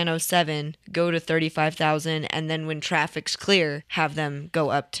Flight 907 go to 35,000 and then when traffic's clear, have them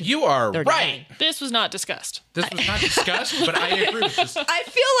go up to You are 39? right. This was not discussed. This was not discussed, but I agree with this. I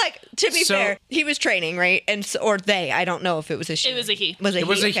feel like, to be So- fair, he was training, right? And so, or they. I don't know if it was a she. It was a he. Was It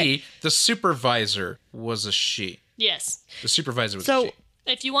was a Okay. he. The supervisor was a she. Yes. The supervisor was a So she.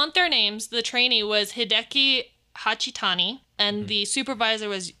 If you want their names, the trainee was Hideki Hachitani, and the supervisor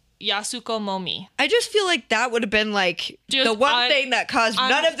was Yasuko Momi. I just feel like that would have been like Just- the one thing that caused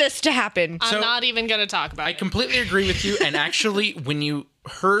none of this to happen. I'm So- not even going to talk about I it. completely agree with you. And actually, when you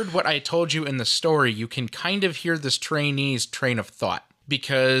heard what I told you in the story, you can kind of hear this trainee's train of thought.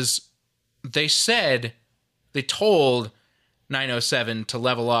 Because they told 907 to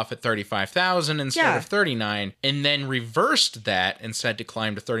level off at 35,000 instead Yeah. of 39, and then reversed that and said to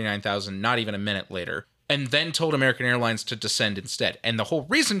climb to 39,000 not even a minute later, and then told American Airlines to descend instead. And the whole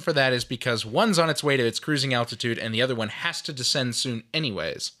reason for that is because one's on its way to its cruising altitude and the other one has to descend soon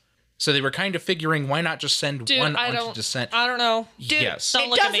anyways. So they were kind of figuring, why not just send Dude, one I onto don't descent? I don't know. Dude, Yes. Don't it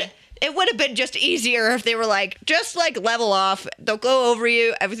look at doesn't. me. It would have been just easier if they were like, just like level off. They'll go over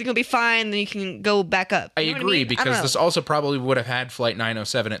you. Everything will be fine. Then you can go back up. I You know what agree, mean? I don't because know. this also probably would have had Flight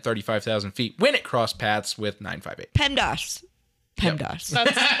 907 at 35,000 feet when it crossed paths with 958. PEMDAS. PEMDAS.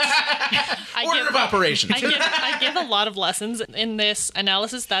 That's, I Order of operations. I give a lot of lessons in this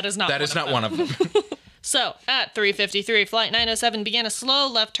analysis. That is not That one is of not them. one of them. So, at 3:53, Flight 907 began a slow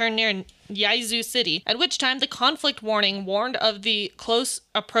left turn near Yaizu City, at which time the conflict warning warned of the close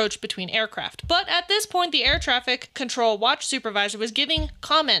approach between aircraft. But at this point, the air traffic control watch supervisor was giving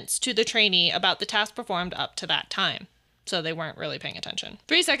comments to the trainee about the task performed up to that time. So they weren't really paying attention.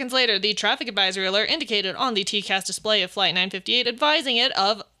 3 seconds later, the traffic advisory alert indicated on the TCAS display of Flight 958, advising it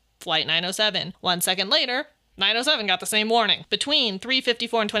of Flight 907. 1 second later, 907 got the same warning. Between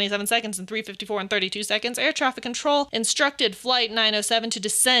 3:54 and 27 seconds and 3:54 and 32 seconds, air traffic control instructed Flight 907 to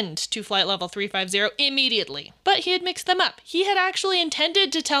descend to flight level 350 immediately. But he had mixed them up. He had actually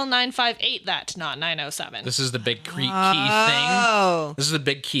intended to tell 958 that, not 907. This is the big key thing. Oh. This is the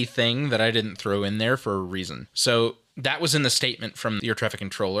big key thing that I didn't throw in there for a reason. So that was in the statement from the air traffic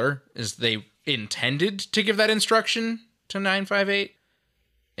controller, is they intended to give that instruction to 958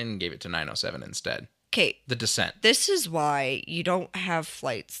 and gave it to 907 instead. Okay. The descent. This is why you don't have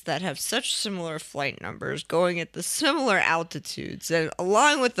flights that have such similar flight numbers going at the similar altitudes and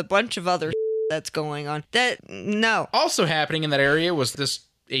along with a bunch of other that's going on. No. Also happening in that area was this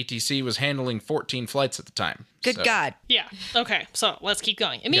ATC was handling 14 flights at the time. Good So- God. Yeah. Okay. So let's keep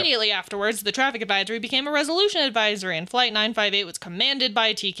going. Immediately afterwards, the traffic advisory became a resolution advisory, and Flight 958 was commanded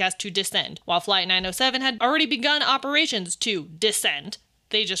by TCAS to descend. While Flight 907 had already begun operations to descend,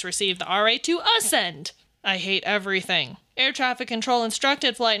 they just received the RA to ascend. I hate everything. Air traffic control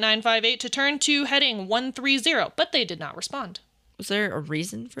instructed Flight 958 to turn to heading 130, but they did not respond. Was there a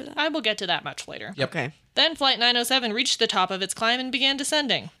reason for that? I will get to that much later. Yep. Okay. Then Flight 907 reached the top of its climb and began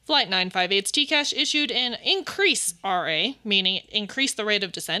descending. Flight 958's TCAS issued an increase RA, meaning it increased the rate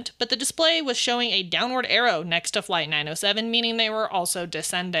of descent, but the display was showing a downward arrow next to Flight 907, meaning they were also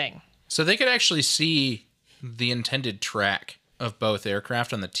descending. So they could actually see the intended track of both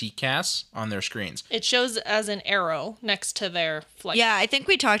aircraft on the TCAS on their screens. It shows as an arrow next to their flight. Yeah, I think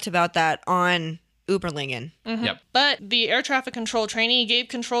we talked about that on Uberlingen. Yep. But the air traffic control trainee gave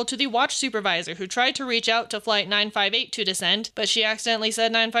control to the watch supervisor, who tried to reach out to Flight 958 to descend, but she accidentally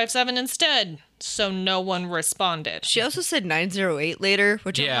said 957 instead, so no one responded. She also said 908 later,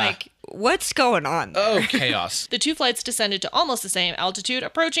 which Yeah. I'm like, what's going on there? Oh, chaos. The two flights descended to almost the same altitude,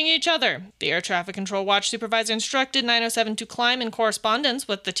 approaching each other. The air traffic control watch supervisor instructed 907 to climb in correspondence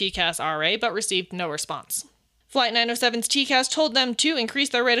with the TCAS RA, but received no response. Flight 907's TCAS told them to increase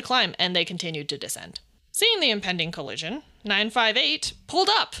their rate of climb, and they continued to descend. Seeing the impending collision, 958 pulled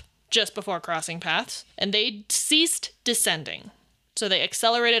up just before crossing paths, and they ceased descending. So they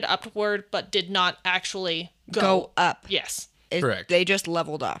accelerated upward, but did not actually Go up. Yes. Correct. They just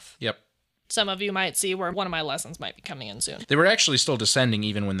leveled off. Yep. Some of you might see where one of my lessons might be coming in soon. They were actually still descending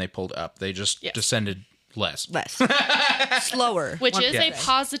even when they pulled up. They just Yes. descended less. Less. Slower. Which is a Yes.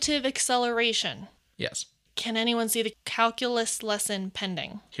 positive acceleration. Yes. Can anyone see the calculus lesson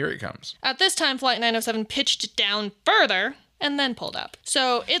pending? Here it comes. At this time, Flight 907 pitched down further and then pulled up.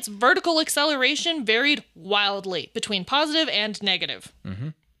 So its vertical acceleration varied wildly between positive and negative.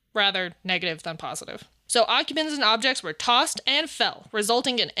 Rather negative than positive. So occupants and objects were tossed and fell,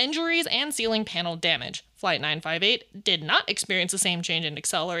 resulting in injuries and ceiling panel damage. Flight 958 did not experience the same change in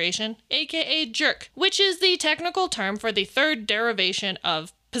acceleration, aka jerk, which is the technical term for the third derivation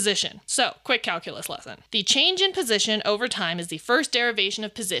of position. So, quick calculus lesson. The change in position over time is the first derivation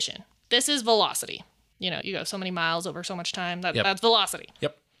of position. This is velocity. You go so many miles over so much time. That's velocity.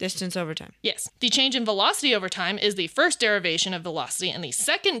 Yep. Distance over time. Yes. The change in velocity over time is the first derivation of velocity and the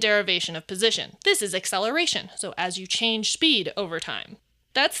second derivation of position. This is acceleration. So as you change speed over time.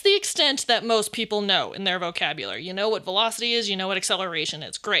 That's the extent that most people know in their vocabulary. You know what velocity is, you know what acceleration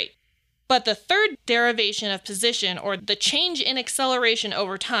is. Great. But the third derivation of position, or the change in acceleration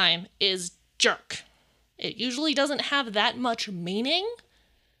over time, is jerk. It usually doesn't have that much meaning,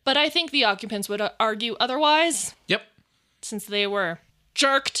 but I think the occupants would argue otherwise. Yep. Since they were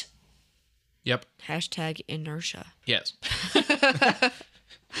jerked. Yep. Hashtag inertia. Yes.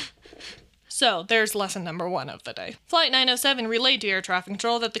 So, there's lesson number 1 of the day. Flight 907 relayed to air traffic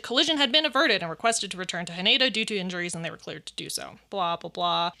control that the collision had been averted and requested to return to Haneda due to injuries, and they were cleared to do so. Blah, blah,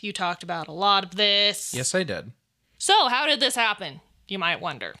 blah. You talked about a lot of this. Yes, I did. So, how did this happen? You might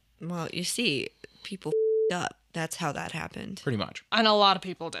wonder. Well, you see, people up. That's how that happened. Pretty much. And a lot of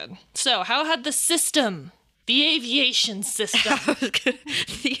people did. So, how had the system, the aviation system,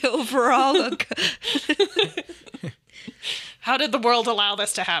 The overall... how did the world allow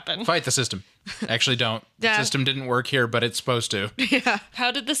this to happen? Fight the system. Actually, don't. Yeah. The system didn't work here, but it's supposed to. Yeah. How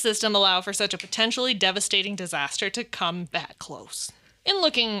did the system allow for such a potentially devastating disaster to come that close? In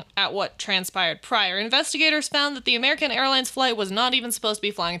looking at what transpired prior, investigators found that the American Airlines flight was not even supposed to be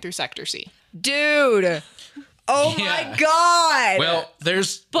flying through Sector C. Dude. Oh Yeah. my God. Well,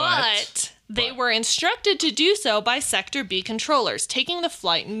 there's... But they were instructed to do so by Sector B controllers, taking the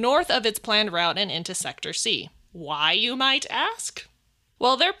flight north of its planned route and into Sector C. Why, you might ask?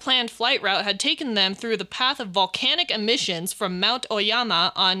 Well, their planned flight route had taken them through the path of volcanic emissions from Mount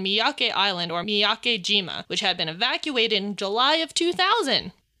Oyama on Miyake Island, or Miyake-jima, which had been evacuated in July of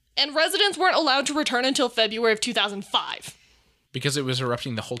 2000. And residents weren't allowed to return until February of 2005. Because it was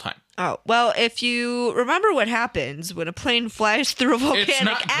erupting the whole time. Oh, well, if you remember what happens when a plane flies through a volcanic It's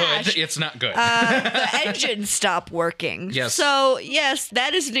not ash, good. It's not good. the engines stop working. Yes. So, yes,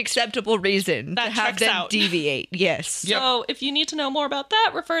 that is an acceptable reason That to have checks them out. deviate. Yes. Yep. So if you need to know more about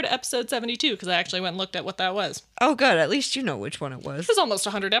that, refer to episode 72, because I actually went and looked at what that was. Oh, good. At least you know which one it was. It was almost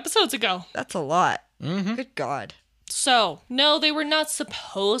 100 episodes ago. That's a lot. Good God. So, no, they were not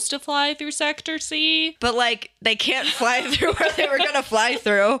supposed to fly through Sector C. But, like, they can't fly through where they were going to fly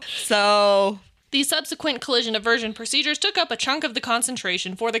through. So, The subsequent collision aversion procedures took up a chunk of the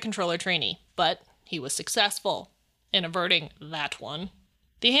concentration for the controller trainee, but he was successful in averting that one.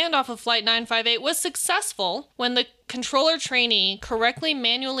 The handoff of Flight 958 was successful when the controller trainee correctly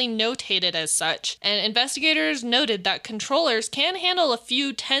manually notated as such, and investigators noted that controllers can handle a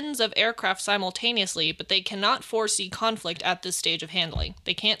few tens of aircraft simultaneously, but they cannot foresee conflict at this stage of handling.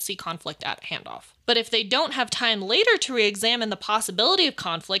 They can't see conflict at handoff. But if they don't have time later to re-examine the possibility of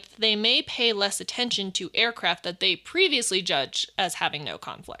conflict, they may pay less attention to aircraft that they previously judged as having no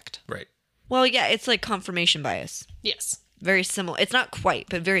conflict. Right. well, yeah, it's like confirmation bias. Yes. Very similar. It's not quite,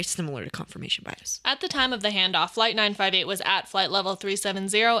 but very similar to confirmation bias. At the time of the handoff, Flight 958 was at flight level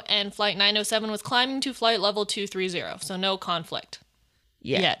 370, and Flight 907 was climbing to flight level 230, so no conflict.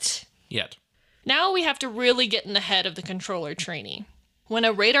 Yet. Yet. Now we have to really get in the head of the controller trainee. When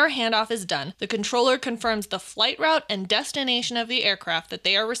a radar handoff is done, the controller confirms the flight route and destination of the aircraft that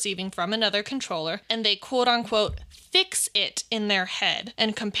they are receiving from another controller, and they quote-unquote fix it in their head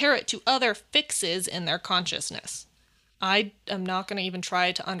and compare it to other fixes in their consciousness. I am not going to even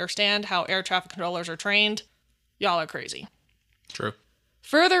try to understand how air traffic controllers are trained. Y'all are crazy. True.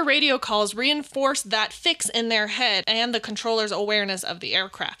 Further radio calls reinforce that fix in their head and the controller's awareness of the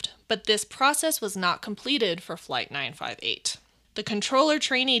aircraft, but this process was not completed for Flight 958. The controller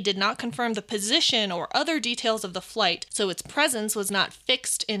trainee did not confirm the position or other details of the flight, so its presence was not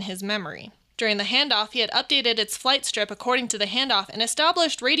fixed in his memory. During the handoff, he had updated its flight strip according to the handoff and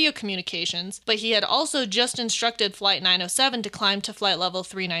established radio communications, but he had also just instructed Flight 907 to climb to flight level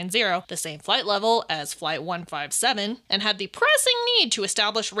 390, the same flight level as Flight 157, and had the pressing need to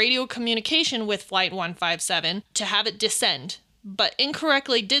establish radio communication with Flight 157 to have it descend, but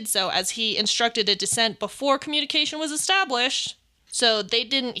incorrectly did so as he instructed a descent before communication was established, so they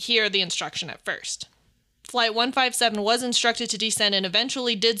didn't hear the instruction at first. Flight 157 was instructed to descend and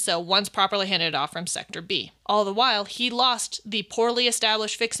eventually did so once properly handed off from Sector B. All the while, he lost the poorly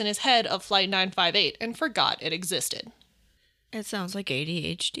established fix in his head of Flight 958 and forgot it existed. It sounds like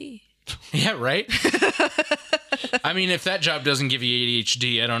ADHD. Yeah, right? I mean, if that job doesn't give you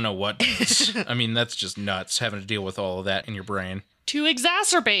ADHD, I don't know what does. I mean, that's just nuts, having to deal with all of that in your brain. To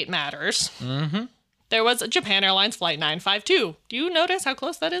exacerbate matters, there was a Japan Airlines Flight 952. Do you notice how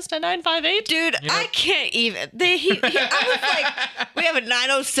close that is to 958? Dude, I can't even. I was like, we have a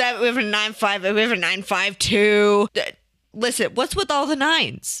 907, we have a 95, we have a 952. Listen, what's with all the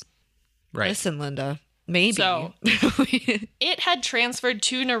nines? Right. Listen, Linda, maybe. So, it had transferred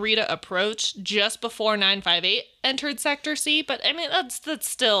to Narita Approach just before 958 entered Sector C, but I mean, that's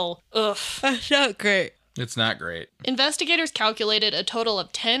still, ugh. That's not great. It's not great. Investigators calculated a total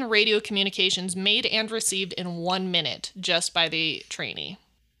of 10 radio communications made and received in 1 minute just by the trainee.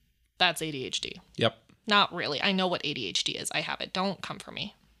 That's ADHD. Yep. Not really. I know what ADHD is. I have it. Don't come for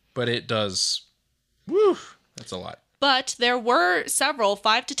me. But it does. Woo. That's a lot. But there were several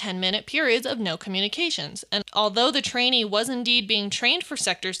 5 to 10 minute periods of no communications. And although the trainee was indeed being trained for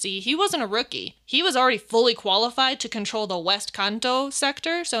Sector C, he wasn't a rookie. He was already fully qualified to control the West Kanto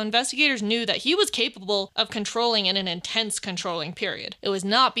sector, so investigators knew that he was capable of controlling in an intense controlling period. It was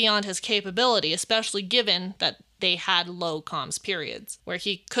not beyond his capability, especially given that they had low comms periods, where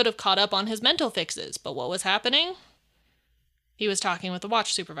he could have caught up on his mental fixes. But what was happening? He was talking with the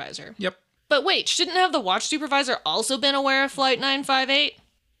watch supervisor. Yep. But wait, shouldn't have the watch supervisor also been aware of Flight 958?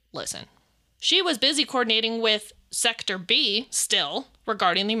 Listen, she was busy coordinating with Sector B still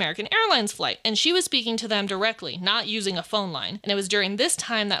regarding the American Airlines flight, and she was speaking to them directly, not using a phone line. And it was during this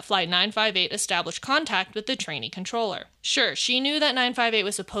time that Flight 958 established contact with the trainee controller. Sure, she knew that 958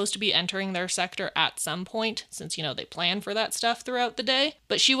 was supposed to be entering their sector at some point, since, they plan for that stuff throughout the day,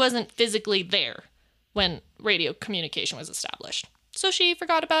 but she wasn't physically there when radio communication was established. So she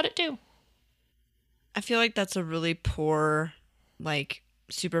forgot about it too. I feel like that's a really poor,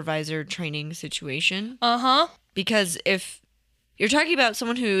 supervisor training situation. Uh-huh. Because if you're talking about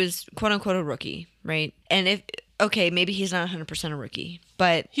someone who is quote unquote a rookie, right? And maybe he's not 100% a rookie,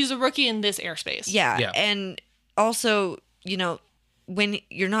 but he's a rookie in this airspace. Yeah. And also, when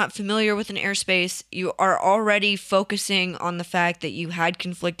you're not familiar with an airspace, you are already focusing on the fact that you had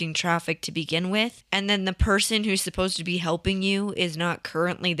conflicting traffic to begin with. And then the person who's supposed to be helping you is not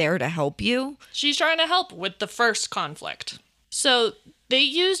currently there to help you. She's trying to help with the first conflict. So they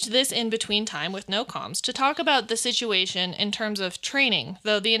used this in-between time with no comms to talk about the situation in terms of training,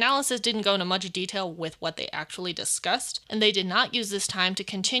 though the analysis didn't go into much detail with what they actually discussed, and they did not use this time to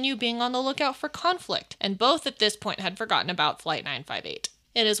continue being on the lookout for conflict, and both at this point had forgotten about Flight 958.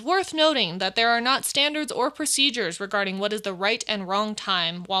 It is worth noting that there are not standards or procedures regarding what is the right and wrong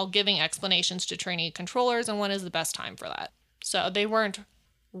time while giving explanations to trainee controllers and when is the best time for that. So they weren't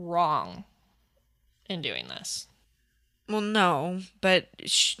wrong in doing this. Well, no, but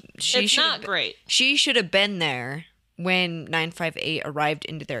it's not great. She should have been there when 958 arrived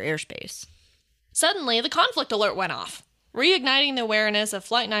into their airspace. Suddenly, the conflict alert went off, reigniting the awareness of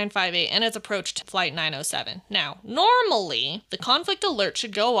Flight 958 and its approach to Flight 907. Now, normally, the conflict alert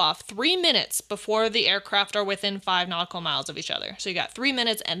should go off 3 minutes before the aircraft are within 5 nautical miles of each other. So you got 3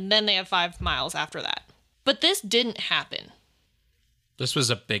 minutes, and then they have 5 miles after that. But this didn't happen. This was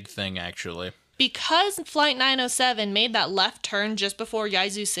a big thing, actually. Because Flight 907 made that left turn just before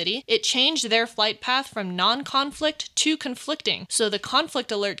Yaizu City, it changed their flight path from non-conflict to conflicting. So the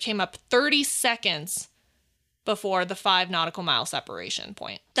conflict alert came up 30 seconds before the 5 nautical mile separation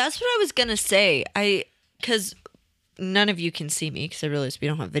point. That's what I was going to say. Because none of you can see me because I realized we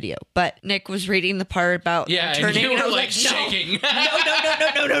don't have video. But Nick was reading the part about turning. And you were and I was shaking.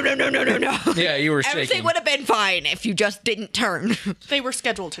 No. Yeah, you were shaking. Everything would have been fine if you just didn't turn. They were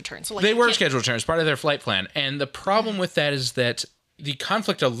scheduled to turn. So they were scheduled to turn. It's part of their flight plan. And the problem with that is that the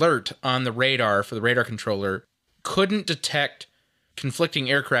conflict alert on the radar for the radar controller couldn't detect conflicting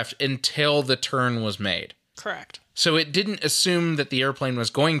aircraft until the turn was made. Correct. So it didn't assume that the airplane was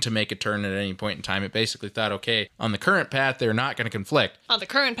going to make a turn at any point in time. It basically thought, okay, on the current path, they're not going to conflict. On the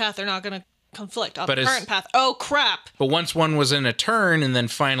current path, they're not going to conflict. On the current path, oh crap. But once one was in a turn and then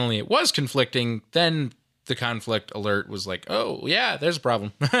finally it was conflicting, then the conflict alert was like, oh, yeah, there's a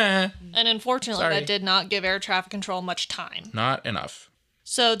problem. And unfortunately, Sorry. that did not give air traffic control much time. Not enough.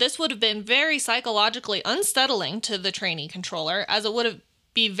 So this would have been very psychologically unsettling to the trainee controller, as it would have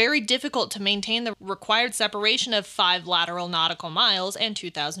be very difficult to maintain the required separation of 5 lateral nautical miles and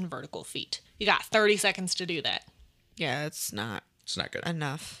 2,000 vertical feet. You got 30 seconds to do that. Yeah, it's not good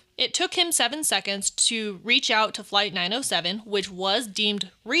enough. It took him 7 seconds to reach out to Flight 907, which was deemed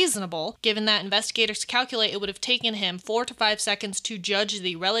reasonable, given that investigators calculate it would have taken him 4 to 5 seconds to judge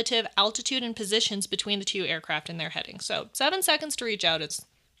the relative altitude and positions between the two aircraft in their heading. So 7 seconds to reach out is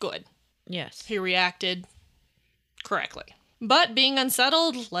good. Yes. He reacted correctly. But being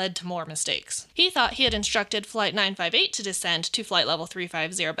unsettled led to more mistakes. He thought he had instructed Flight 958 to descend to flight level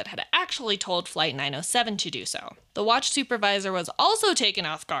 350, but had actually told Flight 907 to do so. The watch supervisor was also taken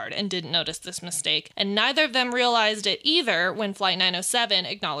off guard and didn't notice this mistake, and neither of them realized it either when Flight 907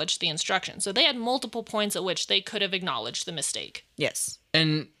 acknowledged the instruction. So they had multiple points at which they could have acknowledged the mistake. Yes.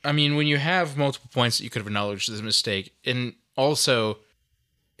 And, I mean, when you have multiple points that you could have acknowledged this mistake, and also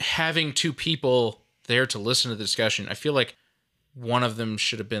having two people there to listen to the discussion, I feel like one of them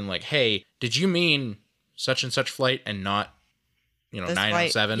should have been like, hey, did you mean such and such flight and not, this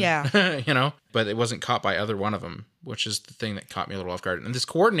 907? Yeah. But it wasn't caught by either one of them, which is the thing that caught me a little off guard. And this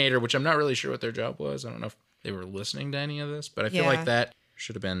coordinator, which I'm not really sure what their job was. I don't know if they were listening to any of this, but I feel like that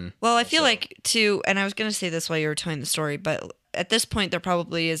should have been. Well, I feel like too, and I was going to say this while you were telling the story, but at this point, there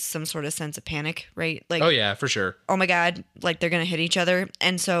probably is some sort of sense of panic, right? Like, oh yeah, for sure. Oh my God, like they're going to hit each other.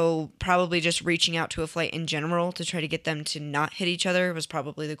 And so probably just reaching out to a flight in general to try to get them to not hit each other was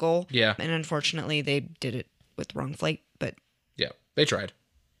probably the goal. Yeah. And unfortunately, they did it with the wrong flight, but. Yeah, they tried.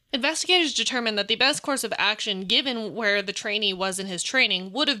 Investigators determined that the best course of action, given where the trainee was in his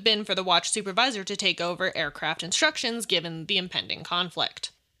training, would have been for the watch supervisor to take over aircraft instructions given the impending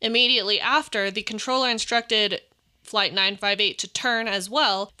conflict. Immediately after, the controller instructed Flight 958 to turn as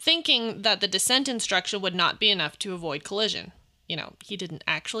well, thinking that the descent instruction would not be enough to avoid collision. He didn't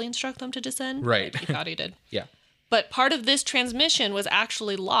actually instruct them to descend. Right. He thought he did. Yeah. But part of this transmission was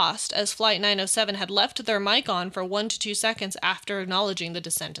actually lost, as Flight 907 had left their mic on for 1 to 2 seconds after acknowledging the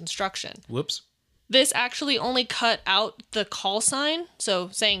descent instruction. Whoops. This actually only cut out the call sign, so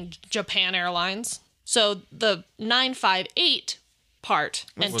saying Japan Airlines. So the 958 part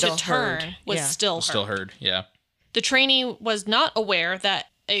and to turn was still heard. Yeah. The trainee was not aware that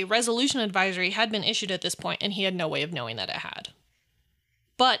a resolution advisory had been issued at this point, and he had no way of knowing that it had.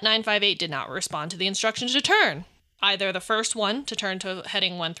 But 958 did not respond to the instructions to turn. Either the first one, to turn to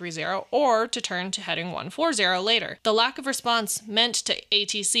heading 130, or to turn to heading 140 later. The lack of response meant to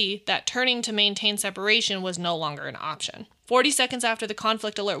ATC that turning to maintain separation was no longer an option. 40 seconds after the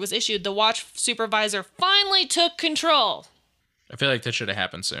conflict alert was issued, the watch supervisor finally took control. I feel like that should have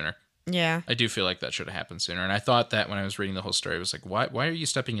happened sooner. Yeah. I do feel like that should have happened sooner. And I thought that when I was reading the whole story, I was like, why are you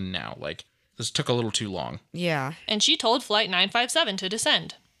stepping in now? Like, this took a little too long. Yeah. And she told Flight 957 to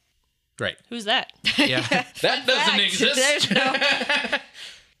descend. Right. Who's that? Yeah. That doesn't exist.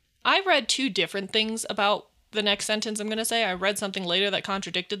 I read two different things about the next sentence I'm going to say. I read something later that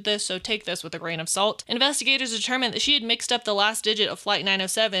contradicted this, so take this with a grain of salt. Investigators determined that she had mixed up the last digit of Flight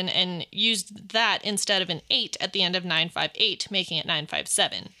 907 and used that instead of an 8 at the end of 958, making it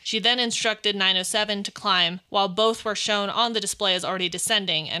 957. She then instructed 907 to climb, while both were shown on the display as already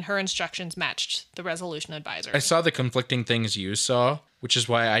descending, and her instructions matched the resolution advisory. I saw the conflicting things you saw, which is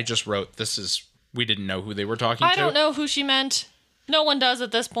why I just wrote, we didn't know who they were talking to. I don't know who she meant. No one does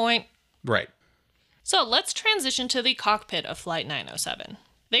at this point. Right. So let's transition to the cockpit of Flight 907.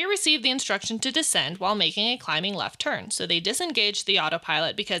 They received the instruction to descend while making a climbing left turn, so they disengaged the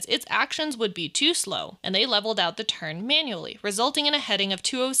autopilot because its actions would be too slow, and they leveled out the turn manually, resulting in a heading of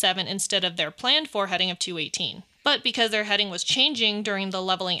 207 instead of their planned for heading of 218. But because their heading was changing during the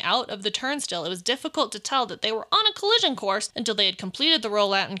leveling out of the turnstile, it was difficult to tell that they were on a collision course until they had completed the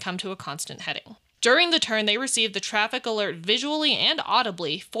rollout and come to a constant heading. During the turn, they received the traffic alert visually and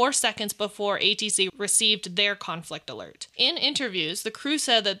audibly 4 seconds before ATC received their conflict alert. In interviews, the crew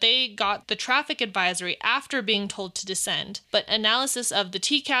said that they got the traffic advisory after being told to descend, but analysis of the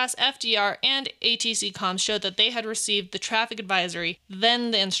TCAS, FDR, and ATC comms showed that they had received the traffic advisory,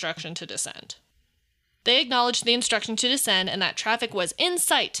 then the instruction to descend. They acknowledged the instruction to descend and that traffic was in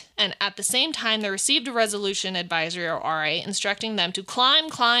sight, and at the same time they received a resolution advisory or RA instructing them to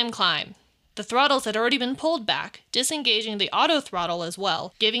climb, climb, climb. The throttles had already been pulled back, disengaging the auto throttle as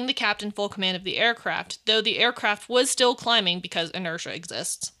well, giving the captain full command of the aircraft, though the aircraft was still climbing because inertia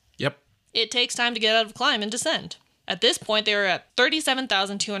exists. Yep. It takes time to get out of climb and descend. At this point, they were at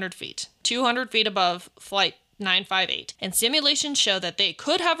 37,200 feet, 200 feet above Flight 958, and simulations show that they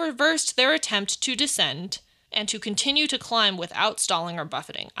could have reversed their attempt to descend and to continue to climb without stalling or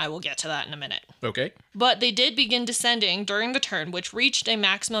buffeting. I will get to that in a minute. Okay. But they did begin descending during the turn, which reached a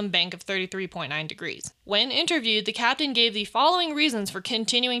maximum bank of 33.9 degrees. When interviewed, the captain gave the following reasons for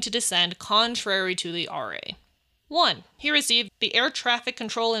continuing to descend contrary to the RA. 1. He received the air traffic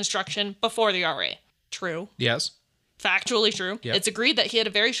control instruction before the RA. True. Yes. factually true. Yep. It's agreed that he had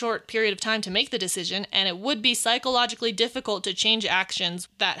a very short period of time to make the decision, and it would be psychologically difficult to change actions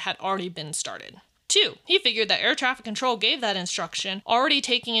that had already been started. 2. He figured that air traffic control gave that instruction, already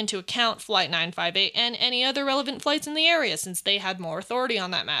taking into account Flight 958 and any other relevant flights in the area, since they had more authority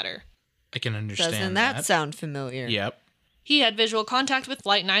on that matter. I can understand Doesn't that sound familiar? Yep. He had visual contact with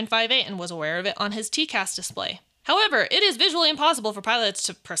Flight 958 and was aware of it on his TCAS display. However, it is visually impossible for pilots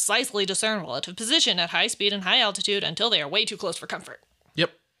to precisely discern relative position at high speed and high altitude until they are way too close for comfort.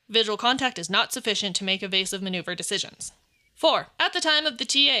 Yep. Visual contact is not sufficient to make evasive maneuver decisions. 4. At the time of the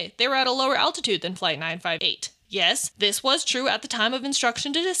TA, they were at a lower altitude than Flight 958. Yes, this was true at the time of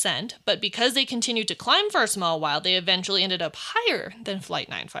instruction to descend, but because they continued to climb for a small while, they eventually ended up higher than Flight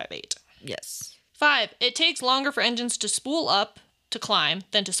 958. Yes. 5. It takes longer for engines to spool up to climb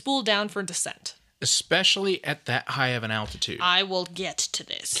than to spool down for descent. Especially at that high of an altitude. I will get to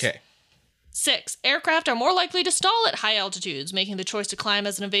this. Okay. 6. Aircraft are more likely to stall at high altitudes, making the choice to climb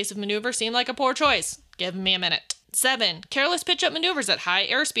as an evasive maneuver seem like a poor choice. Give me a minute. 7. Careless pitch-up maneuvers at high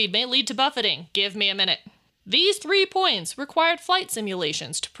airspeed may lead to buffeting. Give me a minute. These 3 points required flight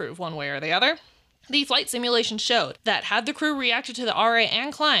simulations to prove one way or the other. The flight simulation showed that had the crew reacted to the RA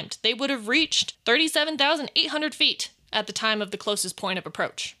and climbed, they would have reached 37,800 feet at the time of the closest point of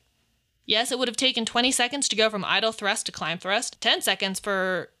approach. Yes, it would have taken 20 seconds to go from idle thrust to climb thrust, 10 seconds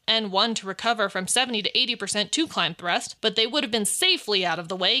for N1 to recover from 70 to 80% to climb thrust, but they would have been safely out of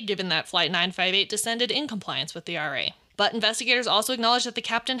the way given that Flight 958 descended in compliance with the RA. But investigators also acknowledged that the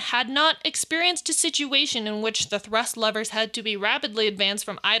captain had not experienced a situation in which the thrust levers had to be rapidly advanced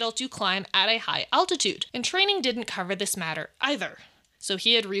from idle to climb at a high altitude, and training didn't cover this matter either, so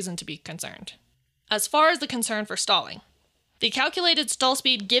he had reason to be concerned. As far as the concern for stalling, the calculated stall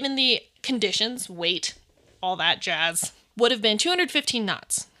speed given the conditions, weight, all that jazz, would have been 215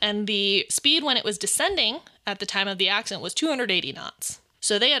 knots, and the speed when it was descending at the time of the accident was 280 knots.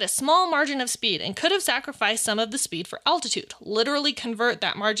 So they had a small margin of speed and could have sacrificed some of the speed for altitude, literally convert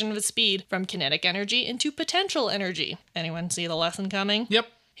that margin of speed from kinetic energy into potential energy. Anyone see the lesson coming? Yep.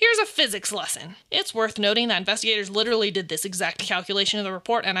 Here's a physics lesson. It's worth noting that investigators literally did this exact calculation in the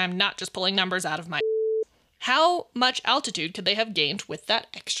report, and I'm not just pulling numbers out of my... How much altitude could they have gained with that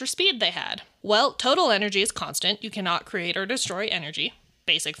extra speed they had? Well, total energy is constant. You cannot create or destroy energy.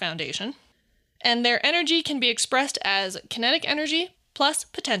 Basic foundation. And their energy can be expressed as kinetic energy plus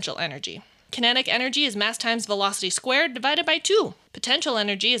potential energy. Kinetic energy is mass times velocity squared divided by 2. Potential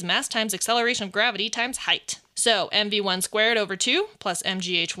energy is mass times acceleration of gravity times height. So mv1 squared over 2 plus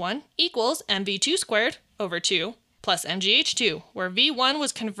mgh1 equals mv2 squared over 2 plus mgh2, where v1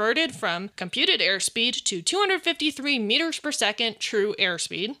 was converted from computed airspeed to 253 meters per second true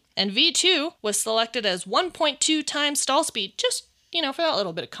airspeed, and v2 was selected as 1.2 times stall speed, just, for that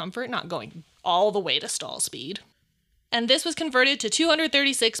little bit of comfort, not going all the way to stall speed. And this was converted to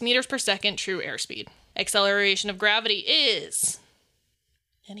 236 meters per second true airspeed. Acceleration of gravity is...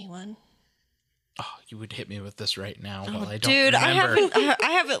 Anyone? Oh, you would hit me with this right now. Well, I don't Dude, remember.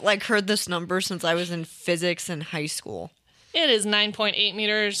 I haven't heard this number since I was in physics in high school. It is 9.8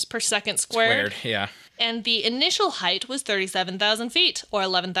 meters per second squared. Yeah. And the initial height was 37,000 feet, or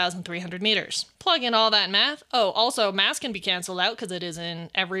 11,300 meters. Plug in all that math. Oh, also, mass can be canceled out because it is in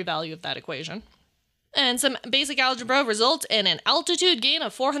every value of that equation. And some basic algebra results in an altitude gain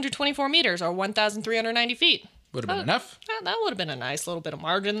of 424 meters, or 1,390 feet. Would have been enough. That would have been a nice little bit of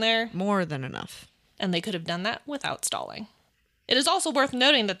margin there. More than enough. And they could have done that without stalling. It is also worth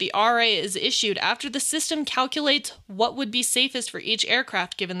noting that the RA is issued after the system calculates what would be safest for each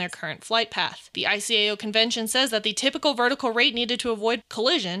aircraft given their current flight path. The ICAO convention says that the typical vertical rate needed to avoid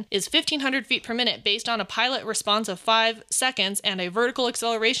collision is 1,500 feet per minute based on a pilot response of 5 seconds and a vertical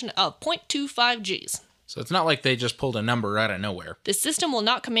acceleration of 0.25 Gs. So it's not like they just pulled a number out of nowhere. The system will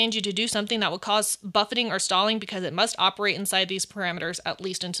not command you to do something that will cause buffeting or stalling because it must operate inside these parameters at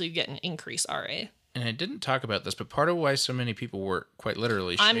least until you get an increased RA. And I didn't talk about this, but part of why so many people were quite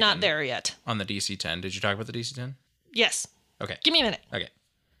literally shaken I'm not there yet. On the DC-10. Did you talk about the DC-10? Yes. Okay. Give me a minute. Okay.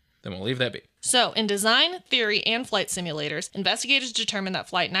 Then we'll leave that be. So, in design, theory, and flight simulators, investigators determined that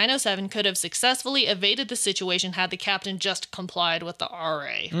Flight 907 could have successfully evaded the situation had the captain just complied with the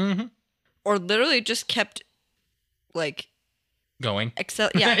RA. Mm-hmm. Or literally just kept, Going.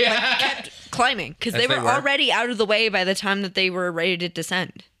 kept climbing. Because they were already out of the way by the time that they were ready to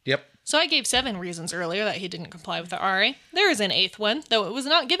descend. Yep. So I gave 7 reasons earlier that he didn't comply with the RA. There is an 8th one, though it was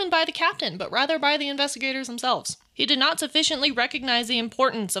not given by the captain, but rather by the investigators themselves. He did not sufficiently recognize the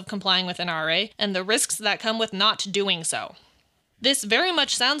importance of complying with an RA and the risks that come with not doing so. This very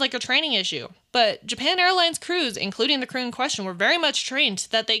much sounds like a training issue, but Japan Airlines crews, including the crew in question, were very much trained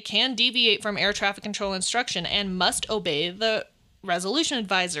that they can deviate from air traffic control instruction and must obey the resolution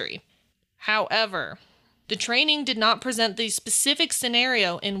advisory. However, the training did not present the specific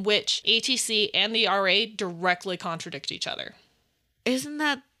scenario in which ATC and the RA directly contradict each other. Isn't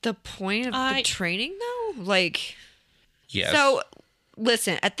that the point of the training, though? Like, Yes. so,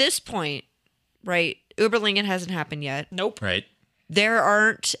 listen, at this point, right, Uberlingen hasn't happened yet. Nope. Right. There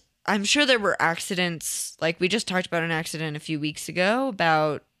aren't, I'm sure there were accidents, like we just talked about an accident a few weeks ago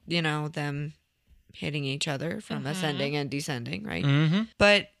about, you know, them hitting each other from ascending and descending, right? Mm-hmm.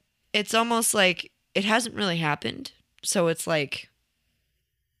 But it's almost like it hasn't really happened. So it's like,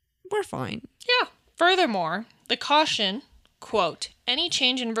 we're fine. Yeah. Furthermore, the caution, quote, any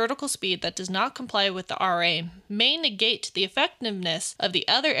change in vertical speed that does not comply with the RA may negate the effectiveness of the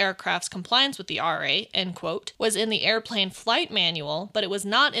other aircraft's compliance with the RA, end quote, was in the airplane flight manual, but it was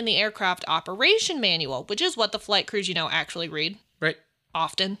not in the aircraft operation manual, which is what the flight crews, actually read Right.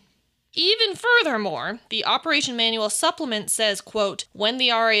 often. Even furthermore, the operation manual supplement says, quote, when the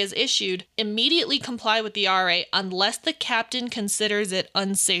RA is issued, immediately comply with the RA unless the captain considers it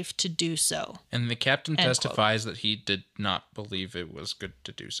unsafe to do so. And the captain End testifies that he did not believe it was good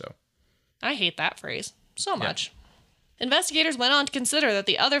to do so. I hate that phrase so much. Investigators went on to consider that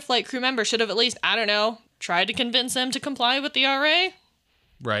the other flight crew member should have at least, tried to convince him to comply with the RA.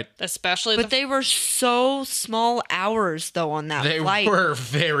 Right. Especially But they were so small hours, though, on that They flight. were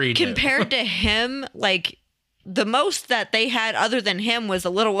very new. Compared to him, like, the most that they had other than him was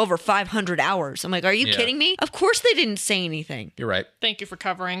a little over 500 hours. I'm like, are you Yeah. kidding me? Of course they didn't say anything. You're right. Thank you for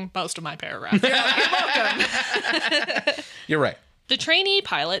covering most of my paragraph. You're right. The trainee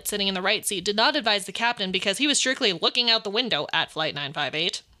pilot sitting in the right seat did not advise the captain because he was strictly looking out the window at Flight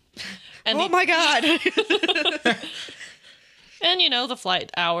 958. And Oh my God. And, the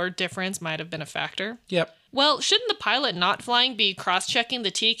flight hour difference might have been a factor. Yep. Well, shouldn't the pilot not flying be cross-checking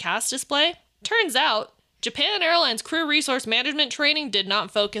the TCAS display? Turns out, Japan Airlines crew resource management training did not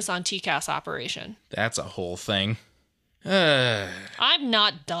focus on TCAS operation. That's a whole thing. I'm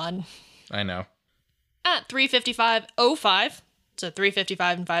not done. I know. At 3:55:05, so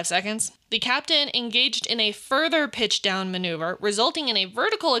 3:55 and 5 seconds, the captain engaged in a further pitch-down maneuver, resulting in a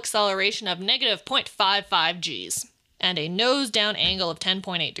vertical acceleration of negative 0.55 Gs. And a nose-down angle of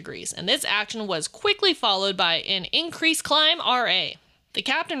 10.8 degrees, and this action was quickly followed by an increased climb RA. The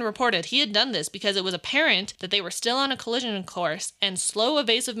captain reported he had done this because it was apparent that they were still on a collision course, and slow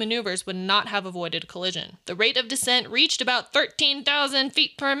evasive maneuvers would not have avoided a collision. The rate of descent reached about 13,000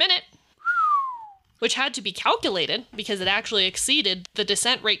 feet per minute, which had to be calculated because it actually exceeded the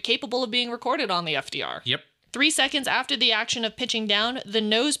descent rate capable of being recorded on the FDR. Yep. 3 seconds after the action of pitching down, the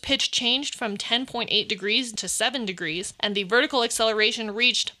nose pitch changed from 10.8 degrees to 7 degrees, and the vertical acceleration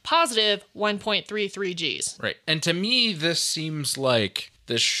reached positive 1.33 Gs. Right. And to me, this seems like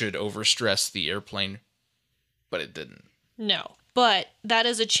this should overstress the airplane, but it didn't. No. But that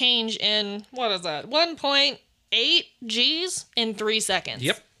is a change in, 1.8 Gs in 3 seconds.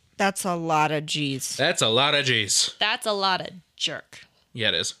 Yep. That's a lot of G's. That's a lot of G's. That's a lot of jerk. Yeah,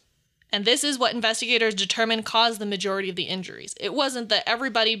 it is. And this is what investigators determined caused the majority of the injuries. It wasn't that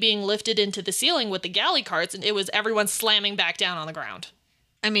everybody being lifted into the ceiling with the galley carts, and it was everyone slamming back down on the ground.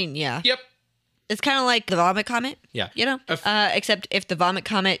 I mean, yeah. Yep. It's kind of like the vomit comet. Yeah. Except if the vomit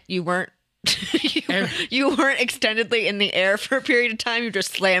comet, you weren't you weren't extendedly in the air for a period of time, you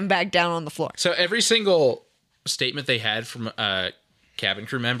just slammed back down on the floor. So every single statement they had from a cabin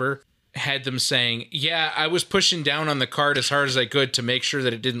crew member had them saying, yeah, I was pushing down on the cart as hard as I could to make sure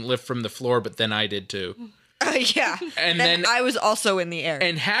that it didn't lift from the floor, but then I did too. Yeah. And then I was also in the air.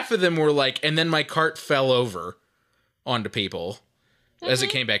 And half of them were like, and then my cart fell over onto people as it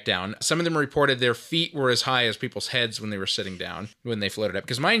came back down. Some of them reported their feet were as high as people's heads when they were sitting down, when they floated up.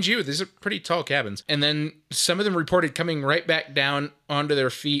 Because mind you, these are pretty tall cabins. And then some of them reported coming right back down onto their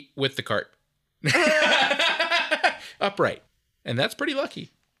feet with the cart. Upright. And that's pretty lucky.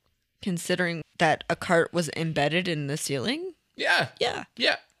 Considering that a cart was embedded in the ceiling? Yeah. Yeah.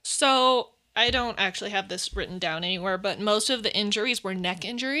 Yeah. So I don't actually have this written down anywhere, but most of the injuries were neck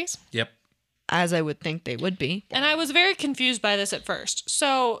injuries. Yep. As I would think they would be. And I was very confused by this at first.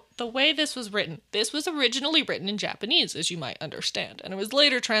 So the way this was written, this was originally written in Japanese, as you might understand, and it was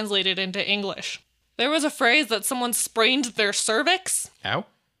later translated into English. There was a phrase that someone sprained their cervix. Ow?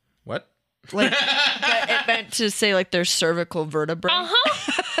 What? Like, but it meant to say like their cervical vertebrae.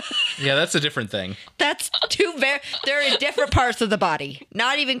 Yeah, that's a different thing. That's they're in different parts of the body,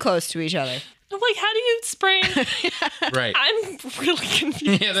 not even close to each other. I'm like, how do you sprain? Right. I'm really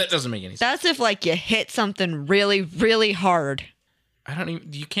confused. Yeah, that doesn't make any sense. That's if like you hit something really, really hard I don't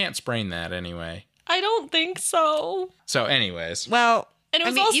even. You can't sprain that anyway. I don't think so. So, anyways. Well, And it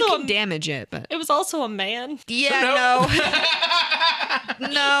was I mean, also you can damage it, but It was also a man. yeah, no,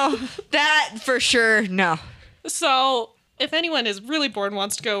 no, that for sure, no. So, if anyone is really bored and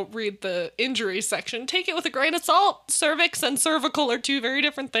wants to go read the injuries section, take it with a grain of salt. Cervix and cervical are two very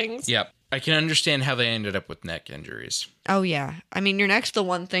different things. Yep. I can understand how they ended up with neck injuries. Oh yeah, I mean, your neck's the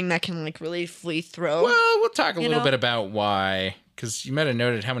one thing that can like really flee through. Well, we'll talk a little know? bit about why. Because you might have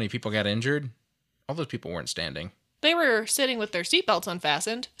noted how many people got injured. All those people weren't standing. They were sitting with their seatbelts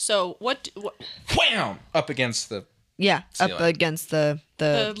unfastened. So what Wham! Up against the... Yeah, up Ceiling. against the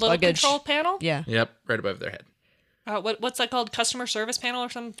little luggage. control panel? Yeah. Yep, right above their head. What's that called? Customer service panel or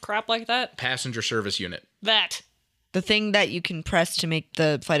some crap like that? Passenger service unit. That. The thing that you can press to make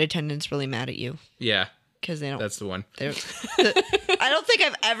the flight attendants really mad at you Yeah, because they don't. that's the one. I don't think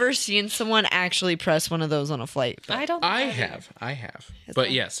I've ever seen someone actually press one of those on a flight. But I don't. I have.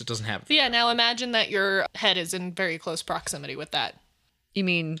 But yes, it doesn't have... So yeah, now imagine that your head is in very close proximity with that. You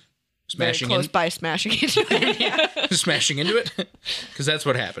mean Smashing very close in- by smashing into it? Smashing into it? Because that's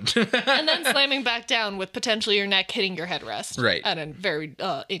what happened. And then slamming back down with potentially your neck hitting your headrest. Right. At a very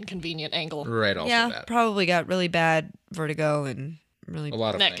inconvenient angle. Right, also Yeah, that. probably got really bad vertigo and really, A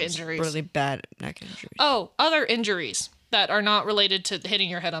lot of Neck things. injuries. really bad neck injuries. Oh, other injuries that are not related to hitting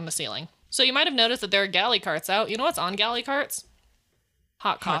your head on the ceiling. So you might have noticed that there are galley carts out. You know what's on galley carts?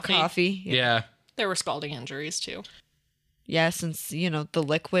 Hot Hot coffee. coffee. Yeah. There were scalding injuries too. Yeah, since, the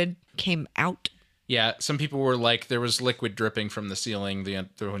liquid came out. Yeah, some people were like, there was liquid dripping from the ceiling the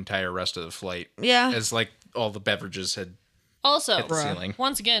entire rest of the flight. Yeah. As like all the beverages had Also, hit the ceiling.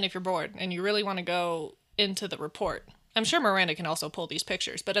 once again, if you're bored and you really want to go into the report, I'm sure Miranda can also pull these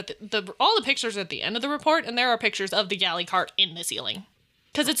pictures, but at all the pictures are at the end of the report, and there are pictures of the galley cart in the ceiling.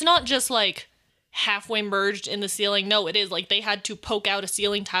 Because it's not just like halfway merged in the ceiling. No, it is like they had to poke out a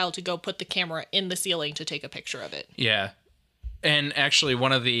ceiling tile to go put the camera in the ceiling to take a picture of it. Yeah. And actually,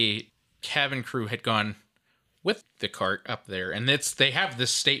 one of the cabin crew had gone with the cart up there. And they have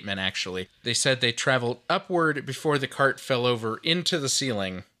this statement, actually. They said they traveled upward before the cart fell over into the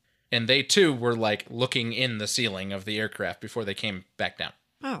ceiling. And they, too, were, like, looking in the ceiling of the aircraft before they came back down.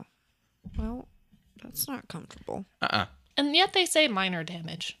 Oh. Well, that's not comfortable. And yet they say minor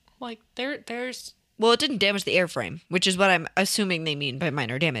damage. Like, there's... Well, it didn't damage the airframe, which is what I'm assuming they mean by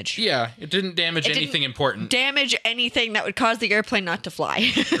minor damage. Yeah, it didn't damage anything important. Damage anything that would cause the airplane not to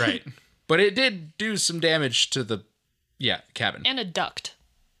fly. Right. But it did do some damage to the, cabin. And a duct.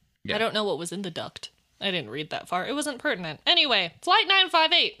 Yeah. I don't know what was in the duct. I didn't read that far. It wasn't pertinent. Anyway, Flight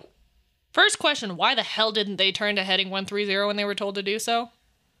 958. First question, why the hell didn't they turn to heading 130 when they were told to do so?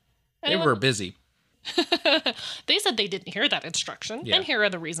 They were busy. They said they didn't hear that instruction, Yeah. and here are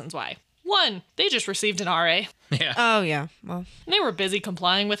the reasons why. 1, they just received an RA. Yeah. Oh, yeah. Well, They were busy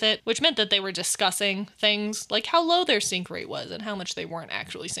complying with it, which meant that they were discussing things like how low their sink rate was and how much they weren't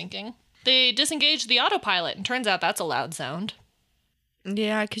actually sinking. They disengaged the autopilot, and turns out that's a loud sound.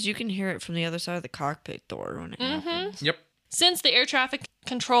 yeah, because you can hear it from the other side of the cockpit door when it happens. Yep. Since the air traffic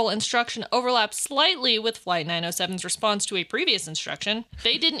control instruction overlapped slightly with Flight 907's response to a previous instruction,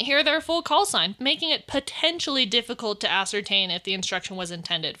 they didn't hear their full call sign, making it potentially difficult to ascertain if the instruction was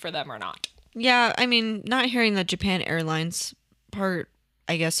intended for them or not. Yeah, I mean, not hearing the Japan Airlines part,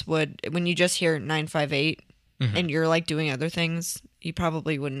 I guess, would, when you just hear 958 and you're like doing other things, you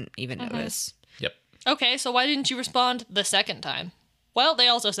probably wouldn't even notice. Yep. Okay, so why didn't you respond the second time? Well, they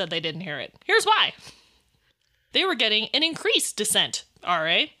also said they didn't hear it. Here's why. They were getting an increased descent,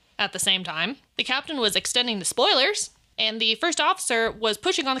 RA, at the same time. The captain was extending the spoilers, and the first officer was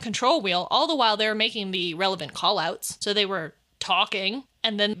pushing on the control wheel, all the while they were making the relevant callouts. So they were talking,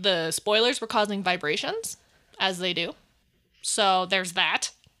 and then the spoilers were causing vibrations, as they do. So there's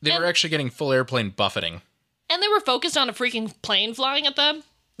that. They were actually getting full airplane buffeting. And they were focused on a freaking plane flying at them.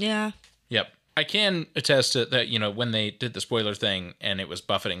 Yeah. Yep. I can attest to that, when they did the spoiler thing and it was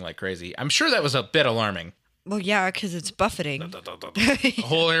buffeting like crazy. I'm sure that was a bit alarming. Well, yeah, because it's buffeting. The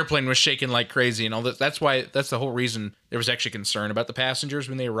whole airplane was shaking like crazy and all that. That's the whole reason there was actually concern about the passengers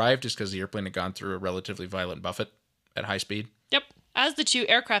when they arrived, is because the airplane had gone through a relatively violent buffet at high speed. Yep. As the two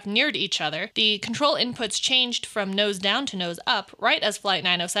aircraft neared each other, the control inputs changed from nose down to nose up right as Flight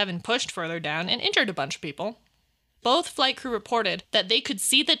 907 pushed further down and injured a bunch of people. Both flight crew reported that they could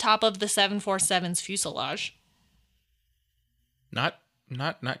see the top of the 747's fuselage. Not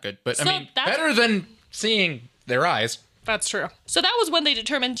good. But So I mean, that's- better than seeing their eyes. That's true. So that was when they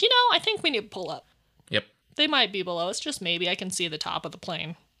determined, I think we need to pull up. Yep. They might be below us, just maybe I can see the top of the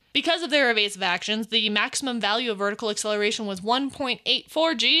plane. Because of their evasive actions, the maximum value of vertical acceleration was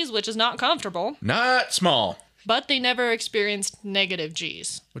 1.84 Gs, which is not comfortable. Not small. but they never experienced negative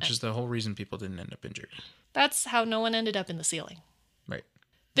Gs. Which is the whole reason people didn't end up injured. That's how no one ended up in the ceiling. Right.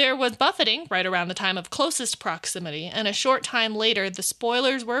 There was buffeting right around the time of closest proximity, and a short time later, the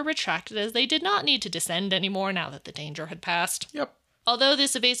spoilers were retracted as they did not need to descend anymore now that the danger had passed. Yep. Although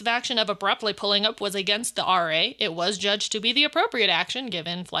this evasive action of abruptly pulling up was against the RA, it was judged to be the appropriate action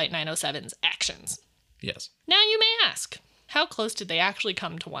given Flight 907's actions. Yes. Now you may ask, how close did they actually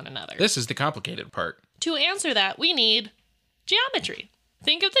come to one another? This is the complicated part. To answer that, we need geometry.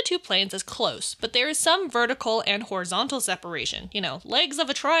 Think of the two planes as close, but there is some vertical and horizontal separation. Legs of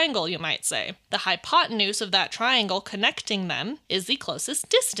a triangle, you might say. The hypotenuse of that triangle connecting them is the closest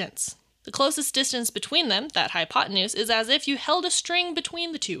distance. The closest distance between them, that hypotenuse, is as if you held a string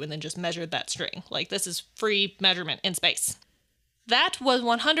between the two and then just measured that string. Like this is free measurement in space. That was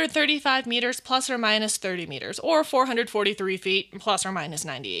 135 meters plus or minus 30 meters, or 443 feet plus or minus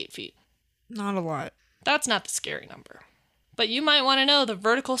 98 feet. Not a lot. That's not the scary number. But you might want to know the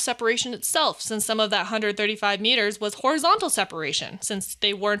vertical separation itself, since some of that 135 meters was horizontal separation, since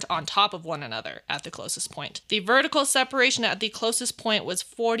they weren't on top of one another at the closest point. The vertical separation at the closest point was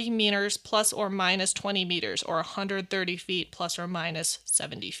 40 meters plus or minus 20 meters, or 130 feet plus or minus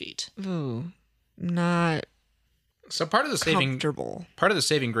 70 feet. Ooh, not So part of the comfortable.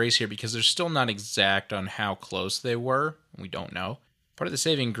 saving grace here, because they're still not exact on how close they were, we don't know. Part of the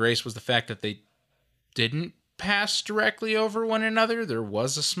saving grace was the fact that they didn't pass directly over one another. There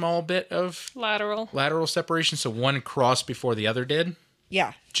was a small bit of lateral separation, so one crossed before the other did.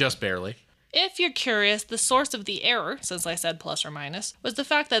 Yeah. Just barely. If you're curious, the source of the error, since I said plus or minus, was the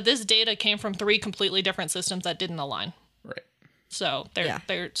fact that this data came from 3 completely different systems that didn't align. Right. So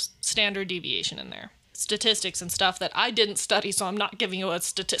there's standard deviation in there. Statistics and stuff that I didn't study, so I'm not giving you a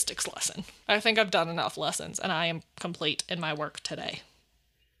statistics lesson. I think I've done enough lessons, and I am complete in my work today.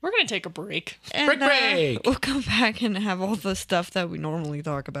 We're going to take a break. And, Break! We'll come back and have all the stuff that we normally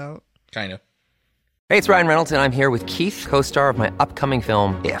talk about. Kind of. Hey, it's Ryan Reynolds, and I'm here with Keith, co-star of my upcoming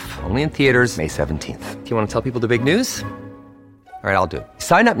film, If, only in theaters May 17th. Do you want to tell people the big news? All right, I'll do it.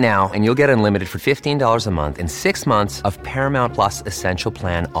 Sign up now and you'll get unlimited for $15 a month and 6 months of Paramount Plus Essential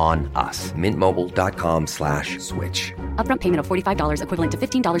Plan on us. MintMobile.com/switch. Upfront payment of $45 equivalent to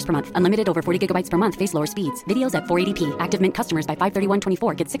 $15 per month. Unlimited over 40 gigabytes per month. Face lower speeds. Videos at 480p. Active Mint customers by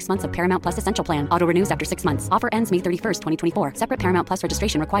 531.24 get 6 months of Paramount Plus Essential Plan. Auto renews after 6 months. Offer ends May 31st, 2024. Separate Paramount Plus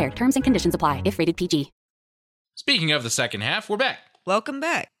registration required. Terms and conditions apply if rated PG. Speaking of the second half, we're back. Welcome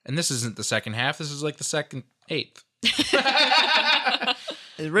back. And this isn't the second half. This is like the second eighth.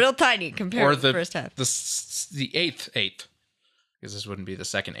 It's real tiny compared to the first half. The eighth. Because this wouldn't be the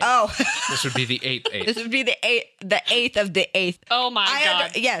second eighth. Oh. This would be the eighth. This would be the eighth of the eighth. Oh my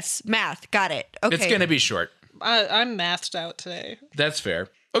God. Yes, math. Got it. Okay. It's going to be short. I'm mathed out today. That's fair.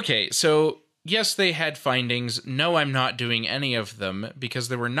 Okay, so yes, they had findings. No, I'm not doing any of them because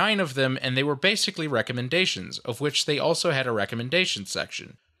there were 9 of them and they were basically recommendations, of which they also had a recommendation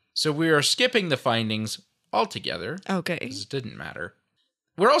section. So we are skipping the findings altogether. Okay. Because it didn't matter.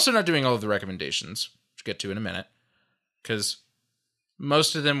 We're also not doing all of the recommendations, which we'll get to in a minute, because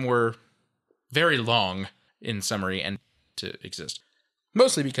most of them were very long in summary and to exist.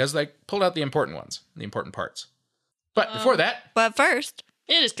 Mostly because they pulled out the important ones, the important parts. But before that... But first...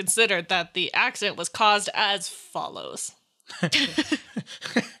 It is considered that the accident was caused as follows. I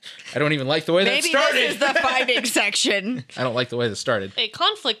don't even like the way that started. Maybe this is the finding section. I don't like the way that started. A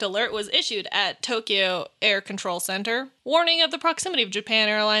conflict alert was issued at Tokyo Air Control Center, warning of the proximity of Japan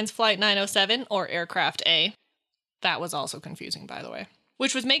Airlines Flight 907, or Aircraft A. That was also confusing, by the way.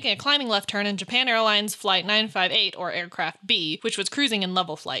 Which was making a climbing left turn in Japan Airlines Flight 958, or Aircraft B, which was cruising in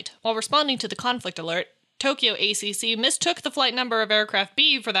level flight. While responding to the conflict alert, Tokyo ACC mistook the flight number of Aircraft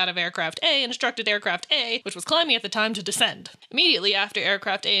B for that of Aircraft A and instructed Aircraft A, which was climbing at the time, to descend. Immediately after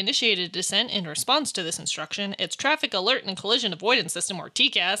Aircraft A initiated a descent in response to this instruction, its Traffic Alert and Collision Avoidance System, or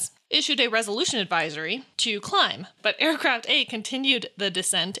TCAS, issued a resolution advisory to climb, but Aircraft A continued the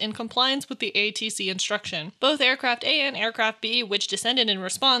descent in compliance with the ATC instruction. Both Aircraft A and Aircraft B, which descended in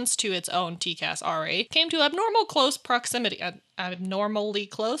response to its own TCAS RA, came to abnormally close proximity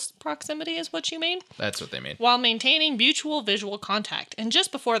is what you mean? That's what they mean. While maintaining mutual visual contact, and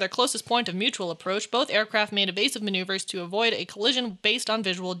just before their closest point of mutual approach, both aircraft made evasive maneuvers to avoid a collision based on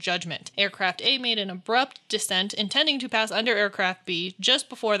visual judgment. Aircraft A made an abrupt descent, intending to pass under Aircraft B just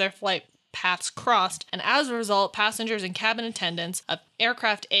before their flight paths crossed, and as a result, passengers and cabin attendants of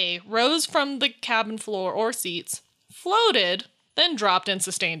Aircraft A rose from the cabin floor or seats, floated, then dropped and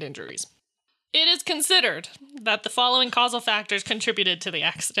sustained injuries. It is considered that the following causal factors contributed to the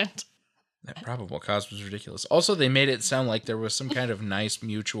accident. That probable cause was ridiculous. Also, they made it sound like there was some kind of nice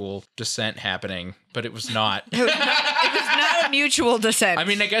mutual descent happening, but it was not. It was not a mutual descent. I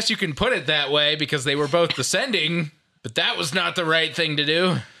mean, I guess you can put it that way because they were both descending, but that was not the right thing to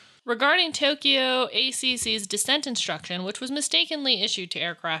do. Regarding Tokyo ACC's descent instruction, which was mistakenly issued to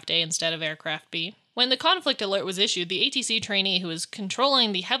Aircraft A instead of Aircraft B, when the conflict alert was issued, the ATC trainee who was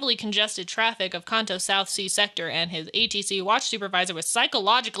controlling the heavily congested traffic of Kanto South Sea Sector and his ATC watch supervisor was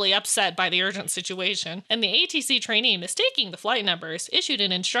psychologically upset by the urgent situation, and the ATC trainee, mistaking the flight numbers, issued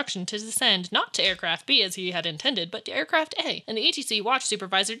an instruction to descend not to Aircraft B as he had intended, but to Aircraft A, and the ATC watch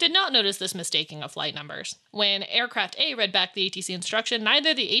supervisor did not notice this mistaking of flight numbers. When Aircraft A read back the ATC instruction,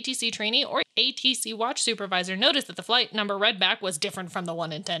 neither the ATC trainee or ATC watch supervisor noticed that the flight number read back was different from the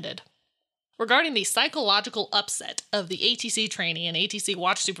one intended. Regarding the psychological upset of the ATC trainee and ATC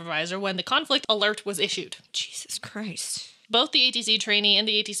watch supervisor when the conflict alert was issued. Jesus Christ. Both the ATC trainee and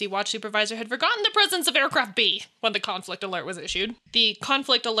the ATC watch supervisor had forgotten the presence of Aircraft B when the conflict alert was issued. The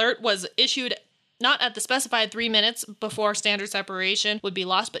conflict alert was issued not at the specified 3 minutes before standard separation would be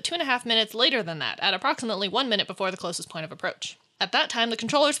lost, but 2.5 minutes later than that, at approximately 1 minute before the closest point of approach. At that time, the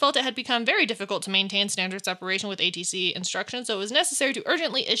controllers felt it had become very difficult to maintain standard separation with ATC instructions, so it was necessary to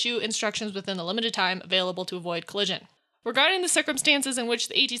urgently issue instructions within the limited time available to avoid collision. Regarding the circumstances in which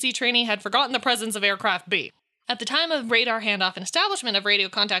the ATC trainee had forgotten the presence of Aircraft B. At the time of radar handoff and establishment of radio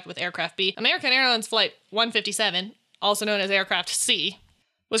contact with Aircraft B, American Airlines Flight 157, also known as Aircraft C,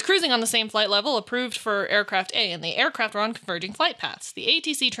 was cruising on the same flight level approved for Aircraft A, and the aircraft were on converging flight paths. The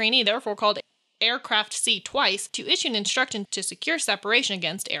ATC trainee therefore called Aircraft C twice to issue an instruction to secure separation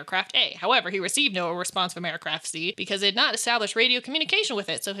against Aircraft A. However, he received no response from Aircraft C because it had not established radio communication with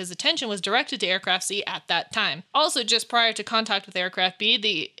it, so his attention was directed to Aircraft C at that time. Also, just prior to contact with Aircraft B,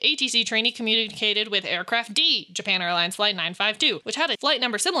 the ATC trainee communicated with Aircraft D, Japan Airlines Flight 952, which had a flight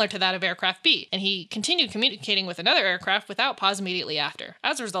number similar to that of Aircraft B, and he continued communicating with another aircraft without pause immediately after.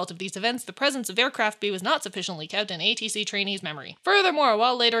 As a result of these events, the presence of Aircraft B was not sufficiently kept in ATC trainee's memory. Furthermore,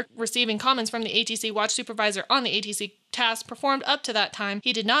 while later receiving comments from the ATC watch supervisor on the ATC task performed up to that time,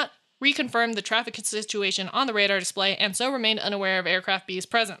 he did not reconfirm the traffic situation on the radar display and so remained unaware of Aircraft B's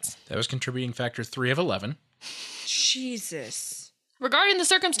presence. That was contributing factor 3 of 11. Jesus. Regarding the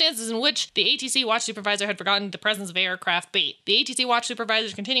circumstances in which the ATC watch supervisor had forgotten the presence of Aircraft B, the ATC watch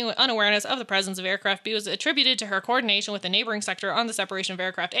supervisor's continuing unawareness of the presence of Aircraft B was attributed to her coordination with the neighboring sector on the separation of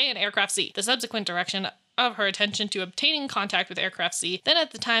Aircraft A and Aircraft C. The subsequent direction of her attention to obtaining contact with Aircraft C, then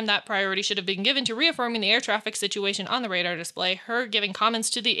at the time that priority should have been given to reaffirming the air traffic situation on the radar display, her giving comments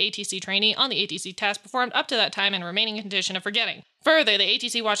to the ATC trainee on the ATC task performed up to that time and remaining in condition of forgetting. Further, the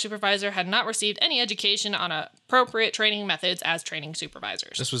ATC watch supervisor had not received any education on appropriate training methods as training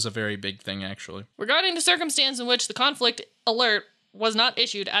supervisors. This was a very big thing, actually. Regarding the circumstance in which the conflict alert was not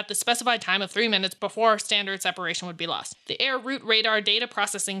issued at the specified time of 3 minutes before standard separation would be lost. The air route radar data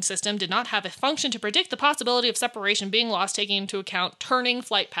processing system did not have a function to predict the possibility of separation being lost, taking into account turning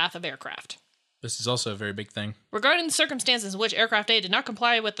flight path of aircraft. This is also a very big thing. Regarding the circumstances in which Aircraft A did not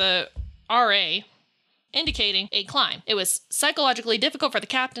comply with the RA, indicating a climb. It was psychologically difficult for the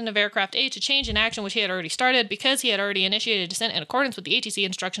captain of Aircraft A to change an action which he had already started because he had already initiated descent in accordance with the ATC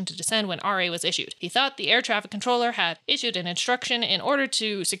instruction to descend when RA was issued. He thought the air traffic controller had issued an instruction in order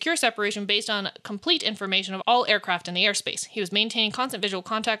to secure separation based on complete information of all aircraft in the airspace. He was maintaining constant visual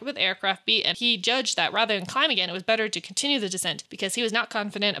contact with Aircraft B, and he judged that rather than climb again, it was better to continue the descent because he was not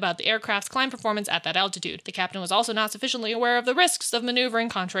confident about the aircraft's climb performance at that altitude. The captain was also not sufficiently aware of the risks of maneuvering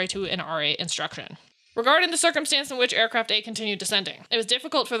contrary to an RA instruction. Regarding the circumstance in which Aircraft A continued descending, it was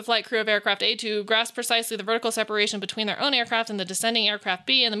difficult for the flight crew of Aircraft A to grasp precisely the vertical separation between their own aircraft and the descending Aircraft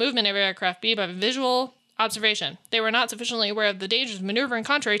B and the movement of Aircraft B by visual observation. They were not sufficiently aware of the dangers of maneuvering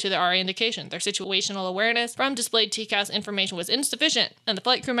contrary to the RA indication. Their situational awareness from displayed TCAS information was insufficient, and the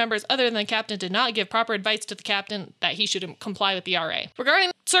flight crew members other than the captain did not give proper advice to the captain that he should comply with the RA.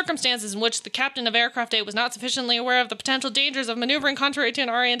 Regarding circumstances in which the captain of Aircraft A was not sufficiently aware of the potential dangers of maneuvering contrary to an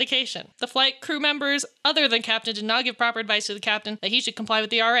RA indication, the flight crew members other than captain did not give proper advice to the captain that he should comply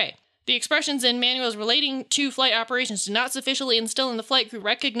with the RA. The expressions in manuals relating to flight operations did not sufficiently instill in the flight crew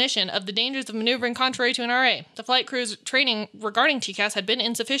recognition of the dangers of maneuvering contrary to an RA. The flight crew's training regarding TCAS had been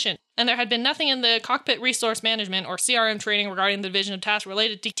insufficient, and there had been nothing in the cockpit resource management or CRM training regarding the division of tasks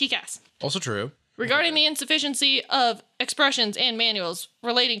related to TCAS. Also true. Regarding the insufficiency of expressions and manuals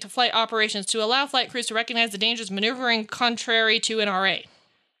relating to flight operations to allow flight crews to recognize the dangers of maneuvering contrary to an RA.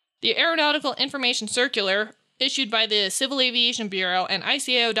 The Aeronautical Information Circular issued by the Civil Aviation Bureau and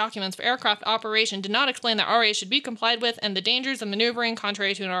ICAO documents for aircraft operation did not explain that RA should be complied with and the dangers of maneuvering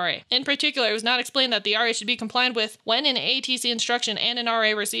contrary to an RA. In particular, it was not explained that the RA should be complied with when an ATC instruction and an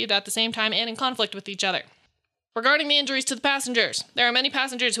RA received at the same time and in conflict with each other. Regarding the injuries to the passengers, there are many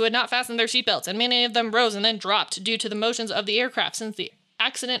passengers who had not fastened their seatbelts, and many of them rose and then dropped due to the motions of the aircraft since the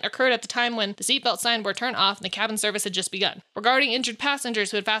accident occurred at the time when the seatbelt sign were turned off and the cabin service had just begun. Regarding injured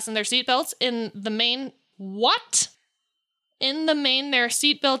passengers who had fastened their seatbelts, in the main, their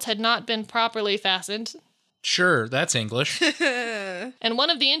seatbelts had not been properly fastened. Sure, that's English. And one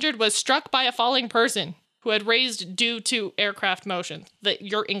of the injured was struck by a falling person who had raised due to aircraft motion.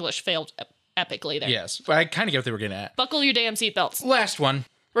 Your English failed epically there. Yes, but I kind of get what they were getting at. Buckle your damn seatbelts. Last one.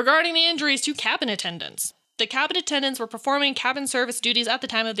 Regarding the injuries to cabin attendants. The cabin attendants were performing cabin service duties at the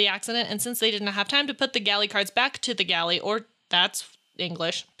time of the accident, and since they did not have time to put the galley cards back to the galley, or that's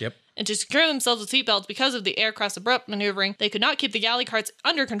English, Yep. and to secure themselves with seatbelts because of the aircraft's abrupt maneuvering, they could not keep the galley carts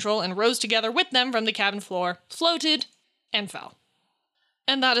under control and rose together with them from the cabin floor, floated, and fell.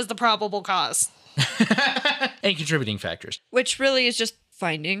 And that is the probable cause. And contributing factors. Which really is just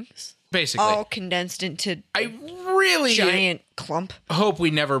findings. Basically. All condensed into I really giant clump. hope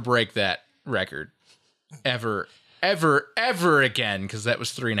we never break that record. Ever again, because that was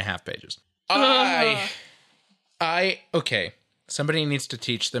 3.5 pages. Okay. Somebody needs to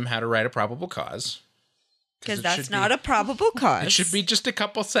teach them how to write a probable cause. Because that's not a probable cause. It should be just a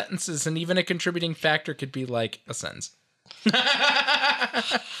couple sentences, and even a contributing factor could be like a sentence.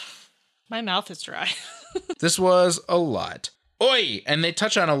 My mouth is dry. This was a lot. Oi! And they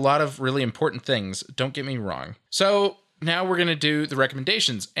touch on a lot of really important things, don't get me wrong. So now we're going to do the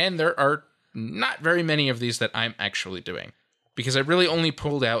recommendations, and there are not very many of these that I'm actually doing, because I really only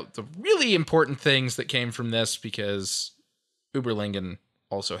pulled out the really important things that came from this because Uberlingen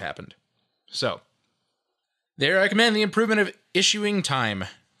also happened. So, they recommend the improvement of issuing time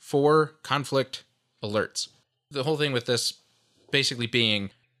for conflict alerts. The whole thing with this basically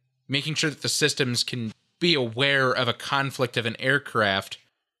being making sure that the systems can be aware of a conflict of an aircraft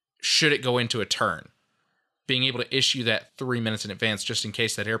should it go into a turn. Being able to issue that 3 minutes in advance just in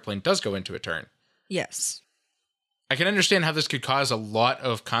case that airplane does go into a turn. Yes. I can understand how this could cause a lot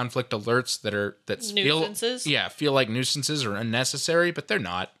of conflict alerts that Nuisances? feel like nuisances or unnecessary, but they're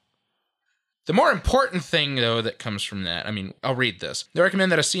not. The more important thing, though, that comes from that, I mean, I'll read this. They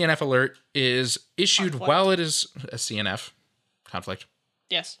recommend that a CNF alert is issued while it is a CNF conflict.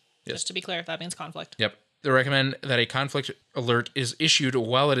 Yes. Just to be clear, that means conflict. Yep. They recommend that a conflict alert is issued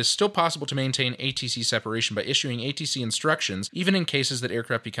while it is still possible to maintain ATC separation by issuing ATC instructions, even in cases that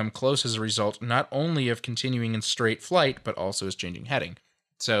aircraft become close as a result not only of continuing in straight flight, but also as changing heading.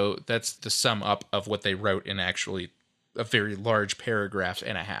 So that's the sum up of what they wrote in actually a very large paragraph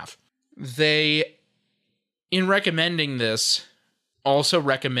and a half. They, in recommending this, also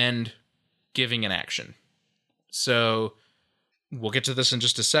recommend giving an action. So we'll get to this in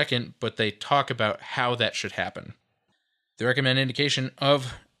just a second, but they talk about how that should happen. They recommend indication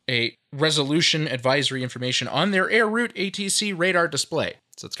of a resolution advisory information on their air route ATC radar display.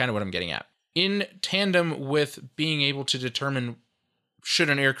 So that's kind of what I'm getting at. In tandem with being able to determine should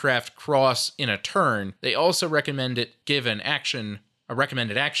an aircraft cross in a turn, they also recommend it give a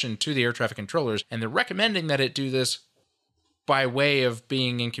recommended action to the air traffic controllers, and they're recommending that it do this by way of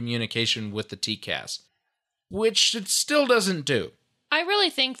being in communication with the TCAS. Which it still doesn't do. I really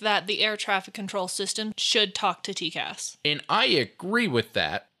think that the air traffic control system should talk to TCAS. And I agree with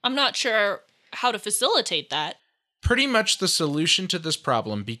that. I'm not sure how to facilitate that. Pretty much the solution to this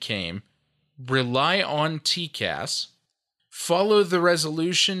problem became rely on TCAS, follow the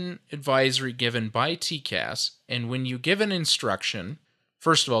resolution advisory given by TCAS, and when you give an instruction,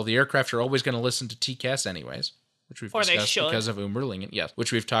 first of all, the aircraft are always going to listen to TCAS anyways, which we've discussed because of Uberlingen. Yes,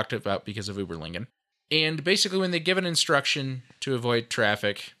 which we've talked about because of Uberlingen. And basically, when they give an instruction to avoid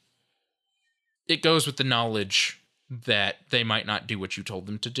traffic, it goes with the knowledge that they might not do what you told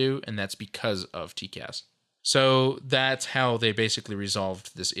them to do, and that's because of TCAS. So that's how they basically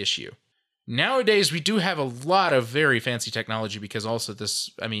resolved this issue. Nowadays, we do have a lot of very fancy technology because also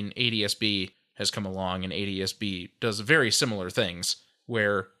ADSB has come along, and ADSB does very similar things,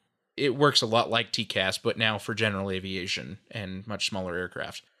 where it works a lot like TCAS, but now for general aviation and much smaller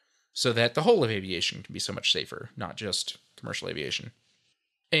aircraft. So that the whole of aviation can be so much safer, not just commercial aviation.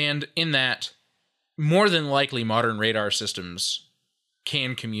 And in that, more than likely, modern radar systems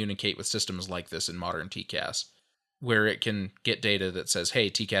can communicate with systems like this in modern TCAS, where it can get data that says, hey,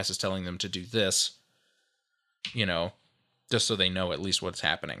 TCAS is telling them to do this, just so they know at least what's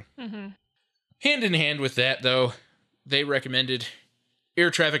happening. Mm-hmm. Hand in hand with that, though, they recommended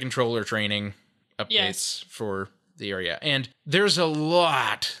air traffic controller training updates Yes. for the area. And there's a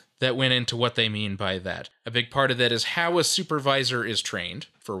lot that went into what they mean by that. A big part of that is how a supervisor is trained,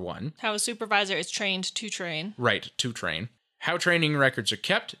 for one. How a supervisor is trained to train. Right, to train. How training records are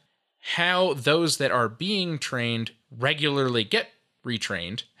kept. How those that are being trained regularly get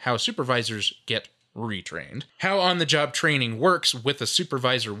retrained. How supervisors get retrained. How on-the-job training works with a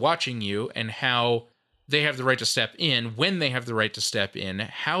supervisor watching you, and how they have the right to step in, when they have the right to step in,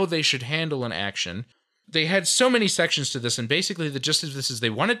 how they should handle an action. They had so many sections to this, and basically the gist of this is they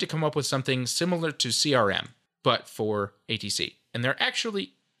wanted to come up with something similar to CRM, but for ATC. And there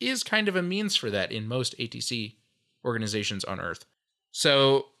actually is kind of a means for that in most ATC organizations on Earth.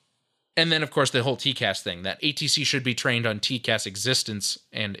 So, and then of course the whole TCAS thing, that ATC should be trained on TCAS existence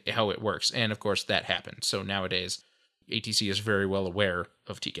and how it works. And of course that happened. So nowadays, ATC is very well aware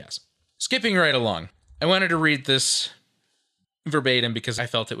of TCAS. Skipping right along, I wanted to read this verbatim because I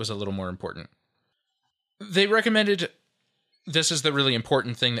felt it was a little more important. They recommended, this is the really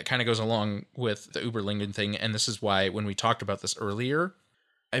important thing that kind of goes along with the Uberlingen thing, and this is why when we talked about this earlier,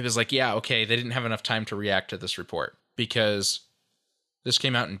 I was like, yeah, okay, they didn't have enough time to react to this report, because this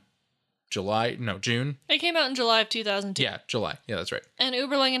came out in June? It came out in July of 2002. Yeah, July. Yeah, that's right. And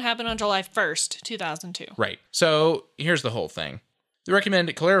Uberlingen happened on July 1st, 2002. Right. So here's the whole thing. They recommend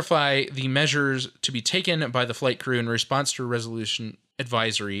to clarify the measures to be taken by the flight crew in response to a resolution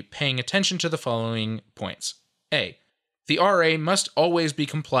advisory, paying attention to the following points. A. The RA must always be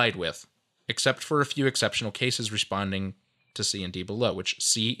complied with, except for a few exceptional cases responding to C and D below, which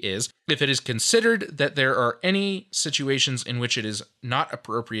C is, if it is considered that there are any situations in which it is not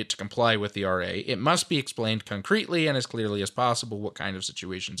appropriate to comply with the RA, it must be explained concretely and as clearly as possible what kind of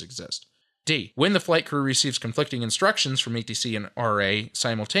situations exist. D. When the flight crew receives conflicting instructions from ATC and RA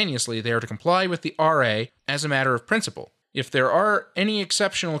simultaneously, they are to comply with the RA as a matter of principle. If there are any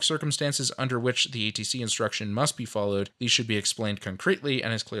exceptional circumstances under which the ATC instruction must be followed, these should be explained concretely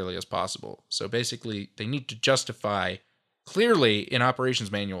and as clearly as possible. So basically, they need to justify clearly in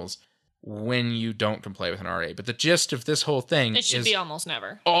operations manuals when you don't comply with an RA. But the gist of this whole thing It should is be almost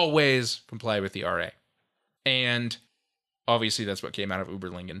never. always comply with the RA. And obviously that's what came out of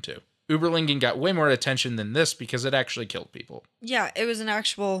Uberlingen too. Uberlingen got way more attention than this because it actually killed people. Yeah, it was an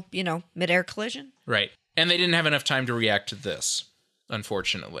actual, mid-air collision. Right. And they didn't have enough time to react to this,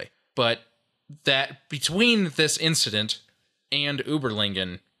 unfortunately. But that between this incident and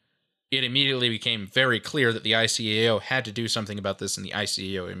Uberlingen, it immediately became very clear that the ICAO had to do something about this, and the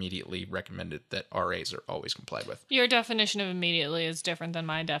ICAO immediately recommended that RAs are always complied with. Your definition of immediately is different than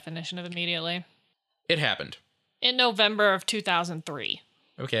my definition of immediately. It happened. In November of 2003.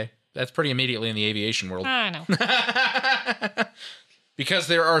 Okay. That's pretty immediately in the aviation world. I know. Because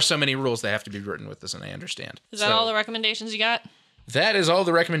there are so many rules that have to be written with this, and I understand. Is that all the recommendations you got? That is all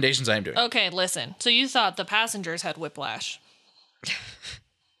the recommendations I'm doing. Okay, listen. So you thought the passengers had whiplash.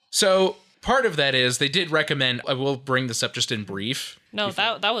 So part of that is they did recommend, I will bring this up just in brief. No,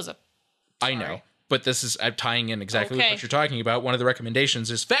 that was a... I know, but this is, I'm tying in exactly with Okay. what you're talking about. One of the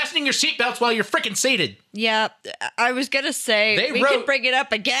recommendations is fastening your seatbelts while you're freaking seated. Yeah, I was going to say, we could bring it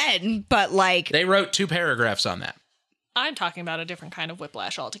up again, but They wrote 2 paragraphs on that. I'm talking about a different kind of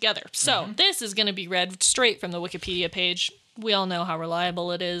whiplash altogether. So this is going to be read straight from the Wikipedia page. We all know how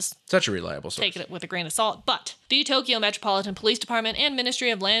reliable it is. Such a reliable source. Take it with a grain of salt. But the Tokyo Metropolitan Police Department and Ministry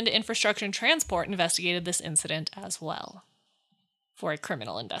of Land, Infrastructure and Transport investigated this incident as well for a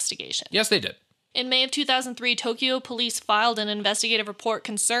criminal investigation. Yes, they did. In May of 2003, Tokyo police filed an investigative report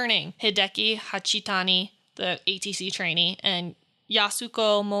concerning Hideki Hachitani, the ATC trainee, and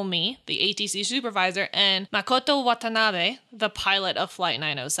Yasuko Momi, the ATC supervisor, and Makoto Watanabe, the pilot of Flight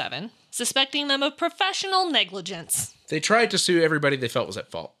 907, suspecting them of professional negligence. They tried to sue everybody they felt was at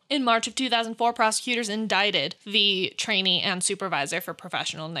fault. In March of 2004, prosecutors indicted the trainee and supervisor for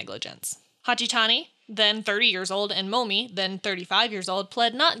professional negligence. Hachitani, then 30 years old, and Momi, then 35 years old,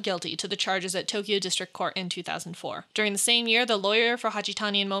 pled not guilty to the charges at Tokyo District Court in 2004. During the same year, the lawyer for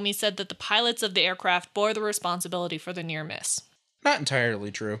Hachitani and Momi said that the pilots of the aircraft bore the responsibility for the near miss. Not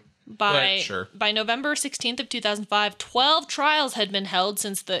entirely true. By sure. By November 16th of 2005, 12 trials had been held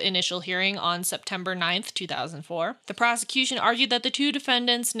since the initial hearing on September 9th, 2004. The prosecution argued that the 2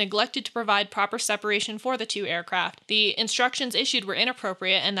 defendants neglected to provide proper separation for the 2 aircraft. The instructions issued were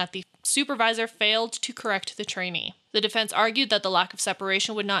inappropriate and that the supervisor failed to correct the trainee. The defense argued that the lack of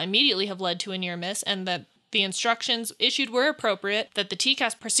separation would not immediately have led to a near miss and that the instructions issued were appropriate, that the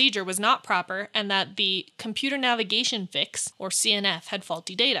TCAS procedure was not proper, and that the computer navigation fix, or CNF, had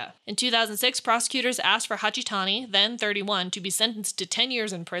faulty data. In 2006, prosecutors asked for Hachitani, then 31, to be sentenced to 10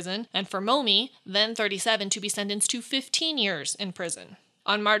 years in prison, and for Momi, then 37, to be sentenced to 15 years in prison.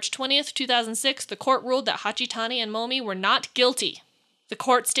 On March 20th, 2006, the court ruled that Hachitani and Momi were not guilty. The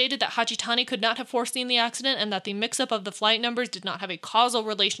court stated that Hachitani could not have foreseen the accident and that the mix-up of the flight numbers did not have a causal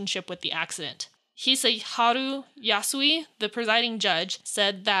relationship with the accident. Hisaharu Yasui, the presiding judge,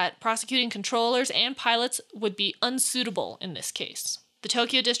 said that prosecuting controllers and pilots would be unsuitable in this case. The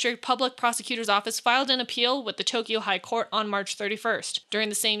Tokyo District Public Prosecutor's Office filed an appeal with the Tokyo High Court on March 31st. During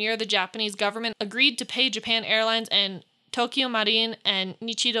the same year, the Japanese government agreed to pay Japan Airlines and Tokyo Marine and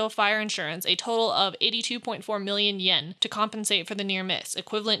Nichido Fire Insurance a total of 82.4 million yen to compensate for the near miss,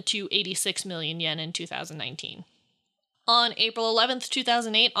 equivalent to 86 million yen in 2019. On April 11th,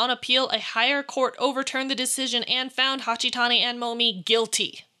 2008, on appeal, a higher court overturned the decision and found Hachitani and Momi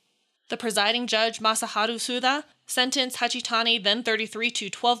guilty. The presiding judge, Masaharu Suda, sentenced Hachitani, then 33, to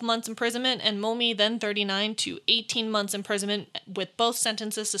 12 months imprisonment, and Momi, then 39, to 18 months imprisonment, with both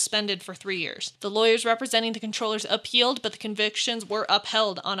sentences suspended for 3 years. The lawyers representing the controllers appealed, but the convictions were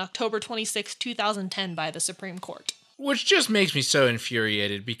upheld on October 26, 2010 by the Supreme Court. Which just makes me so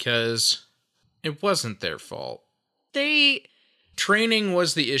infuriated because it wasn't their fault. Training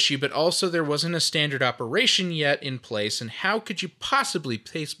was the issue, but also there wasn't a standard operation yet in place, and how could you possibly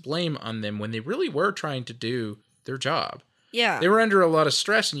place blame on them when they really were trying to do their job? Yeah. They were under a lot of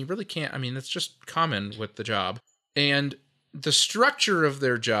stress, and you really can't, that's just common with the job. And the structure of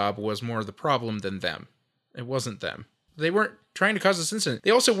their job was more the problem than them. It wasn't them. They weren't trying to cause this incident.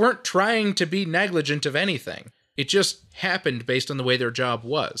 They also weren't trying to be negligent of anything. It just happened based on the way their job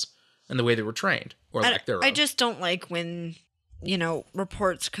was and the way they were trained, or lack thereof. I just don't like when,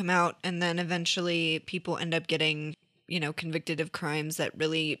 reports come out and then eventually people end up getting, convicted of crimes that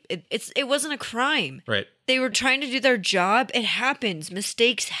really, it wasn't a crime. Right. They were trying to do their job. It happens.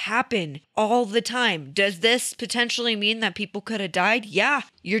 Mistakes happen all the time. Does this potentially mean that people could have died? Yeah,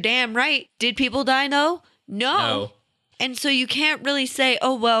 you're damn right. Did people die though? No. And so you can't really say,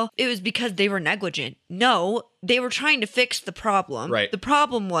 oh, well, it was because they were negligent. No, they were trying to fix the problem. Right. The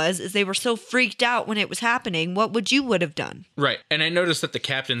problem is they were so freaked out when it was happening. What would have done? Right. And I noticed that the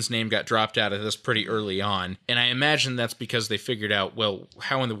captain's name got dropped out of this pretty early on. And I imagine that's because they figured out, well,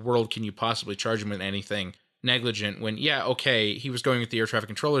 how in the world can you possibly charge him with anything negligent when, yeah, okay, he was going with the air traffic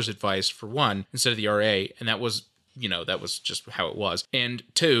controller's advice, for one, instead of the RA. And that was, that was just how it was. And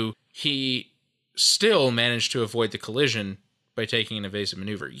two, he still managed to avoid the collision by taking an evasive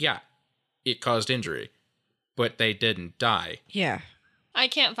maneuver. Yeah, it caused injury, but they didn't die. Yeah. I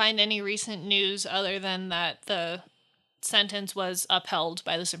can't find any recent news other than that the sentence was upheld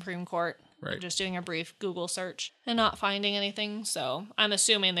by the Supreme Court. Right. I'm just doing a brief Google search and not finding anything, so I'm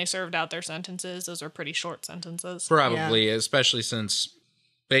assuming they served out their sentences. Those are pretty short sentences. Probably, especially since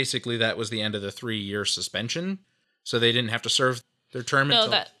basically that was the end of the 3-year suspension, so they didn't have to serve their term until...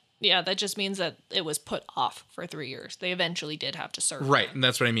 that just means that it was put off for 3 years. They eventually did have to serve. Right, and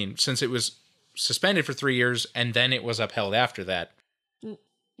that's what I mean. Since it was suspended for 3 years and then it was upheld after that.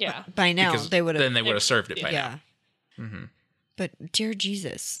 Yeah. By now, they would have... Then they would have served it by now. Yeah. Mm-hmm. But dear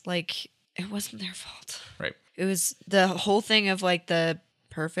Jesus, it wasn't their fault. Right. It was the whole thing of the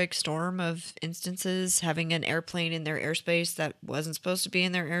perfect storm of instances, having an airplane in their airspace that wasn't supposed to be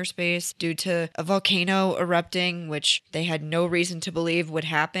in their airspace due to a volcano erupting, which they had no reason to believe would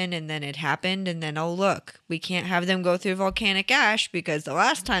happen, and then it happened, and then, oh look, we can't have them go through volcanic ash because the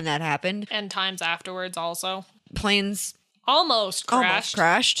last time that happened... And times afterwards also. Planes... Almost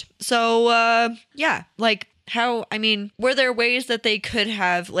crashed. So, were there ways that they could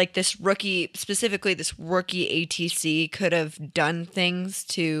have, this rookie ATC could have done things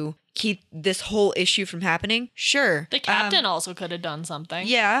to keep this whole issue from happening? Sure. The captain also could have done something.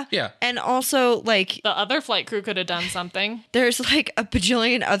 Yeah. Yeah. And also, the other flight crew could have done something. There's, a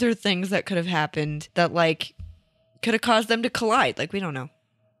bajillion other things that could have happened that, could have caused them to collide. We don't know.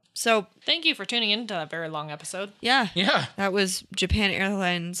 So... Thank you for tuning into that very long episode. Yeah. Yeah. That was Japan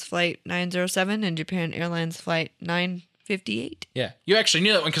Airlines Flight 907 and Japan Airlines Flight 958. Yeah. You actually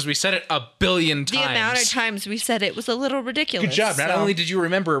knew that one because we said it a billion times. The amount of times we said it was a little ridiculous. Good job. Not only did you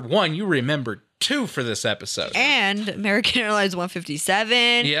remember one, you remembered two for this episode. And American Airlines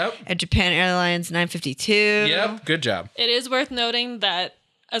 157. Yep. And Japan Airlines 952. Yep. Good job. It is worth noting that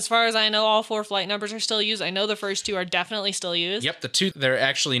as far as I know, all 4 flight numbers are still used. I know the first 2 are definitely still used. Yep, the 2 that are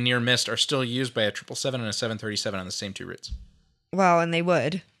actually near missed are still used by a 777 and a 737 on the same 2 routes. Well, and they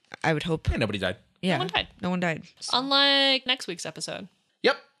would. I would hope. Yeah, nobody died. Yeah. No one died. So. Unlike next week's episode.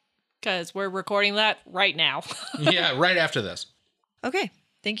 Yep. Because we're recording that right now. Yeah, right after this. Okay.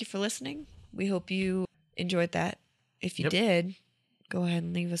 Thank you for listening. We hope you enjoyed that. If you did, go ahead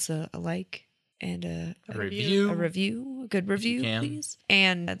and leave us a like. And a review. A good review, please.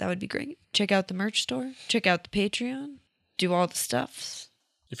 And that would be great. Check out the merch store. Check out the Patreon. Do all the stuffs.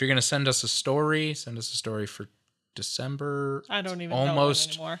 If you're going to send us a story for December. I don't even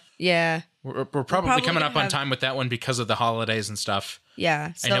almost know anymore. Yeah. We're probably coming up on have- time with that one because of the holidays and stuff.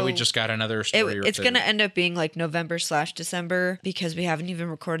 Yeah. I know we just got another story. It's going to end up being like November/December because we haven't even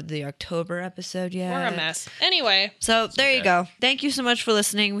recorded the October episode yet. We're a mess. Anyway. So there you go. Thank you so much for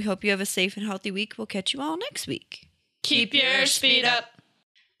listening. We hope you have a safe and healthy week. We'll catch you all next week. Keep your speed up.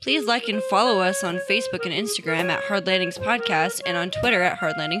 Please like and follow us on Facebook and Instagram at Hard Landings Podcast and on Twitter at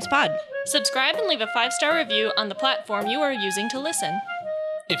Hard Landings Pod. Subscribe and leave a 5-star review on the platform you are using to listen.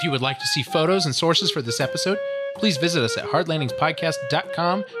 If you would like to see photos and sources for this episode, please visit us at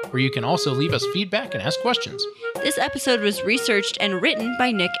hardlandingspodcast.com, where you can also leave us feedback and ask questions. This episode was researched and written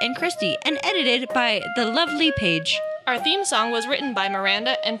by Nick and Christy and edited by the lovely Paige. Our theme song was written by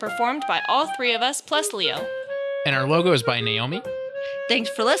Miranda and performed by all 3 of us plus Leo. And our logo is by Naomi. Thanks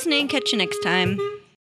for listening. Catch you next time.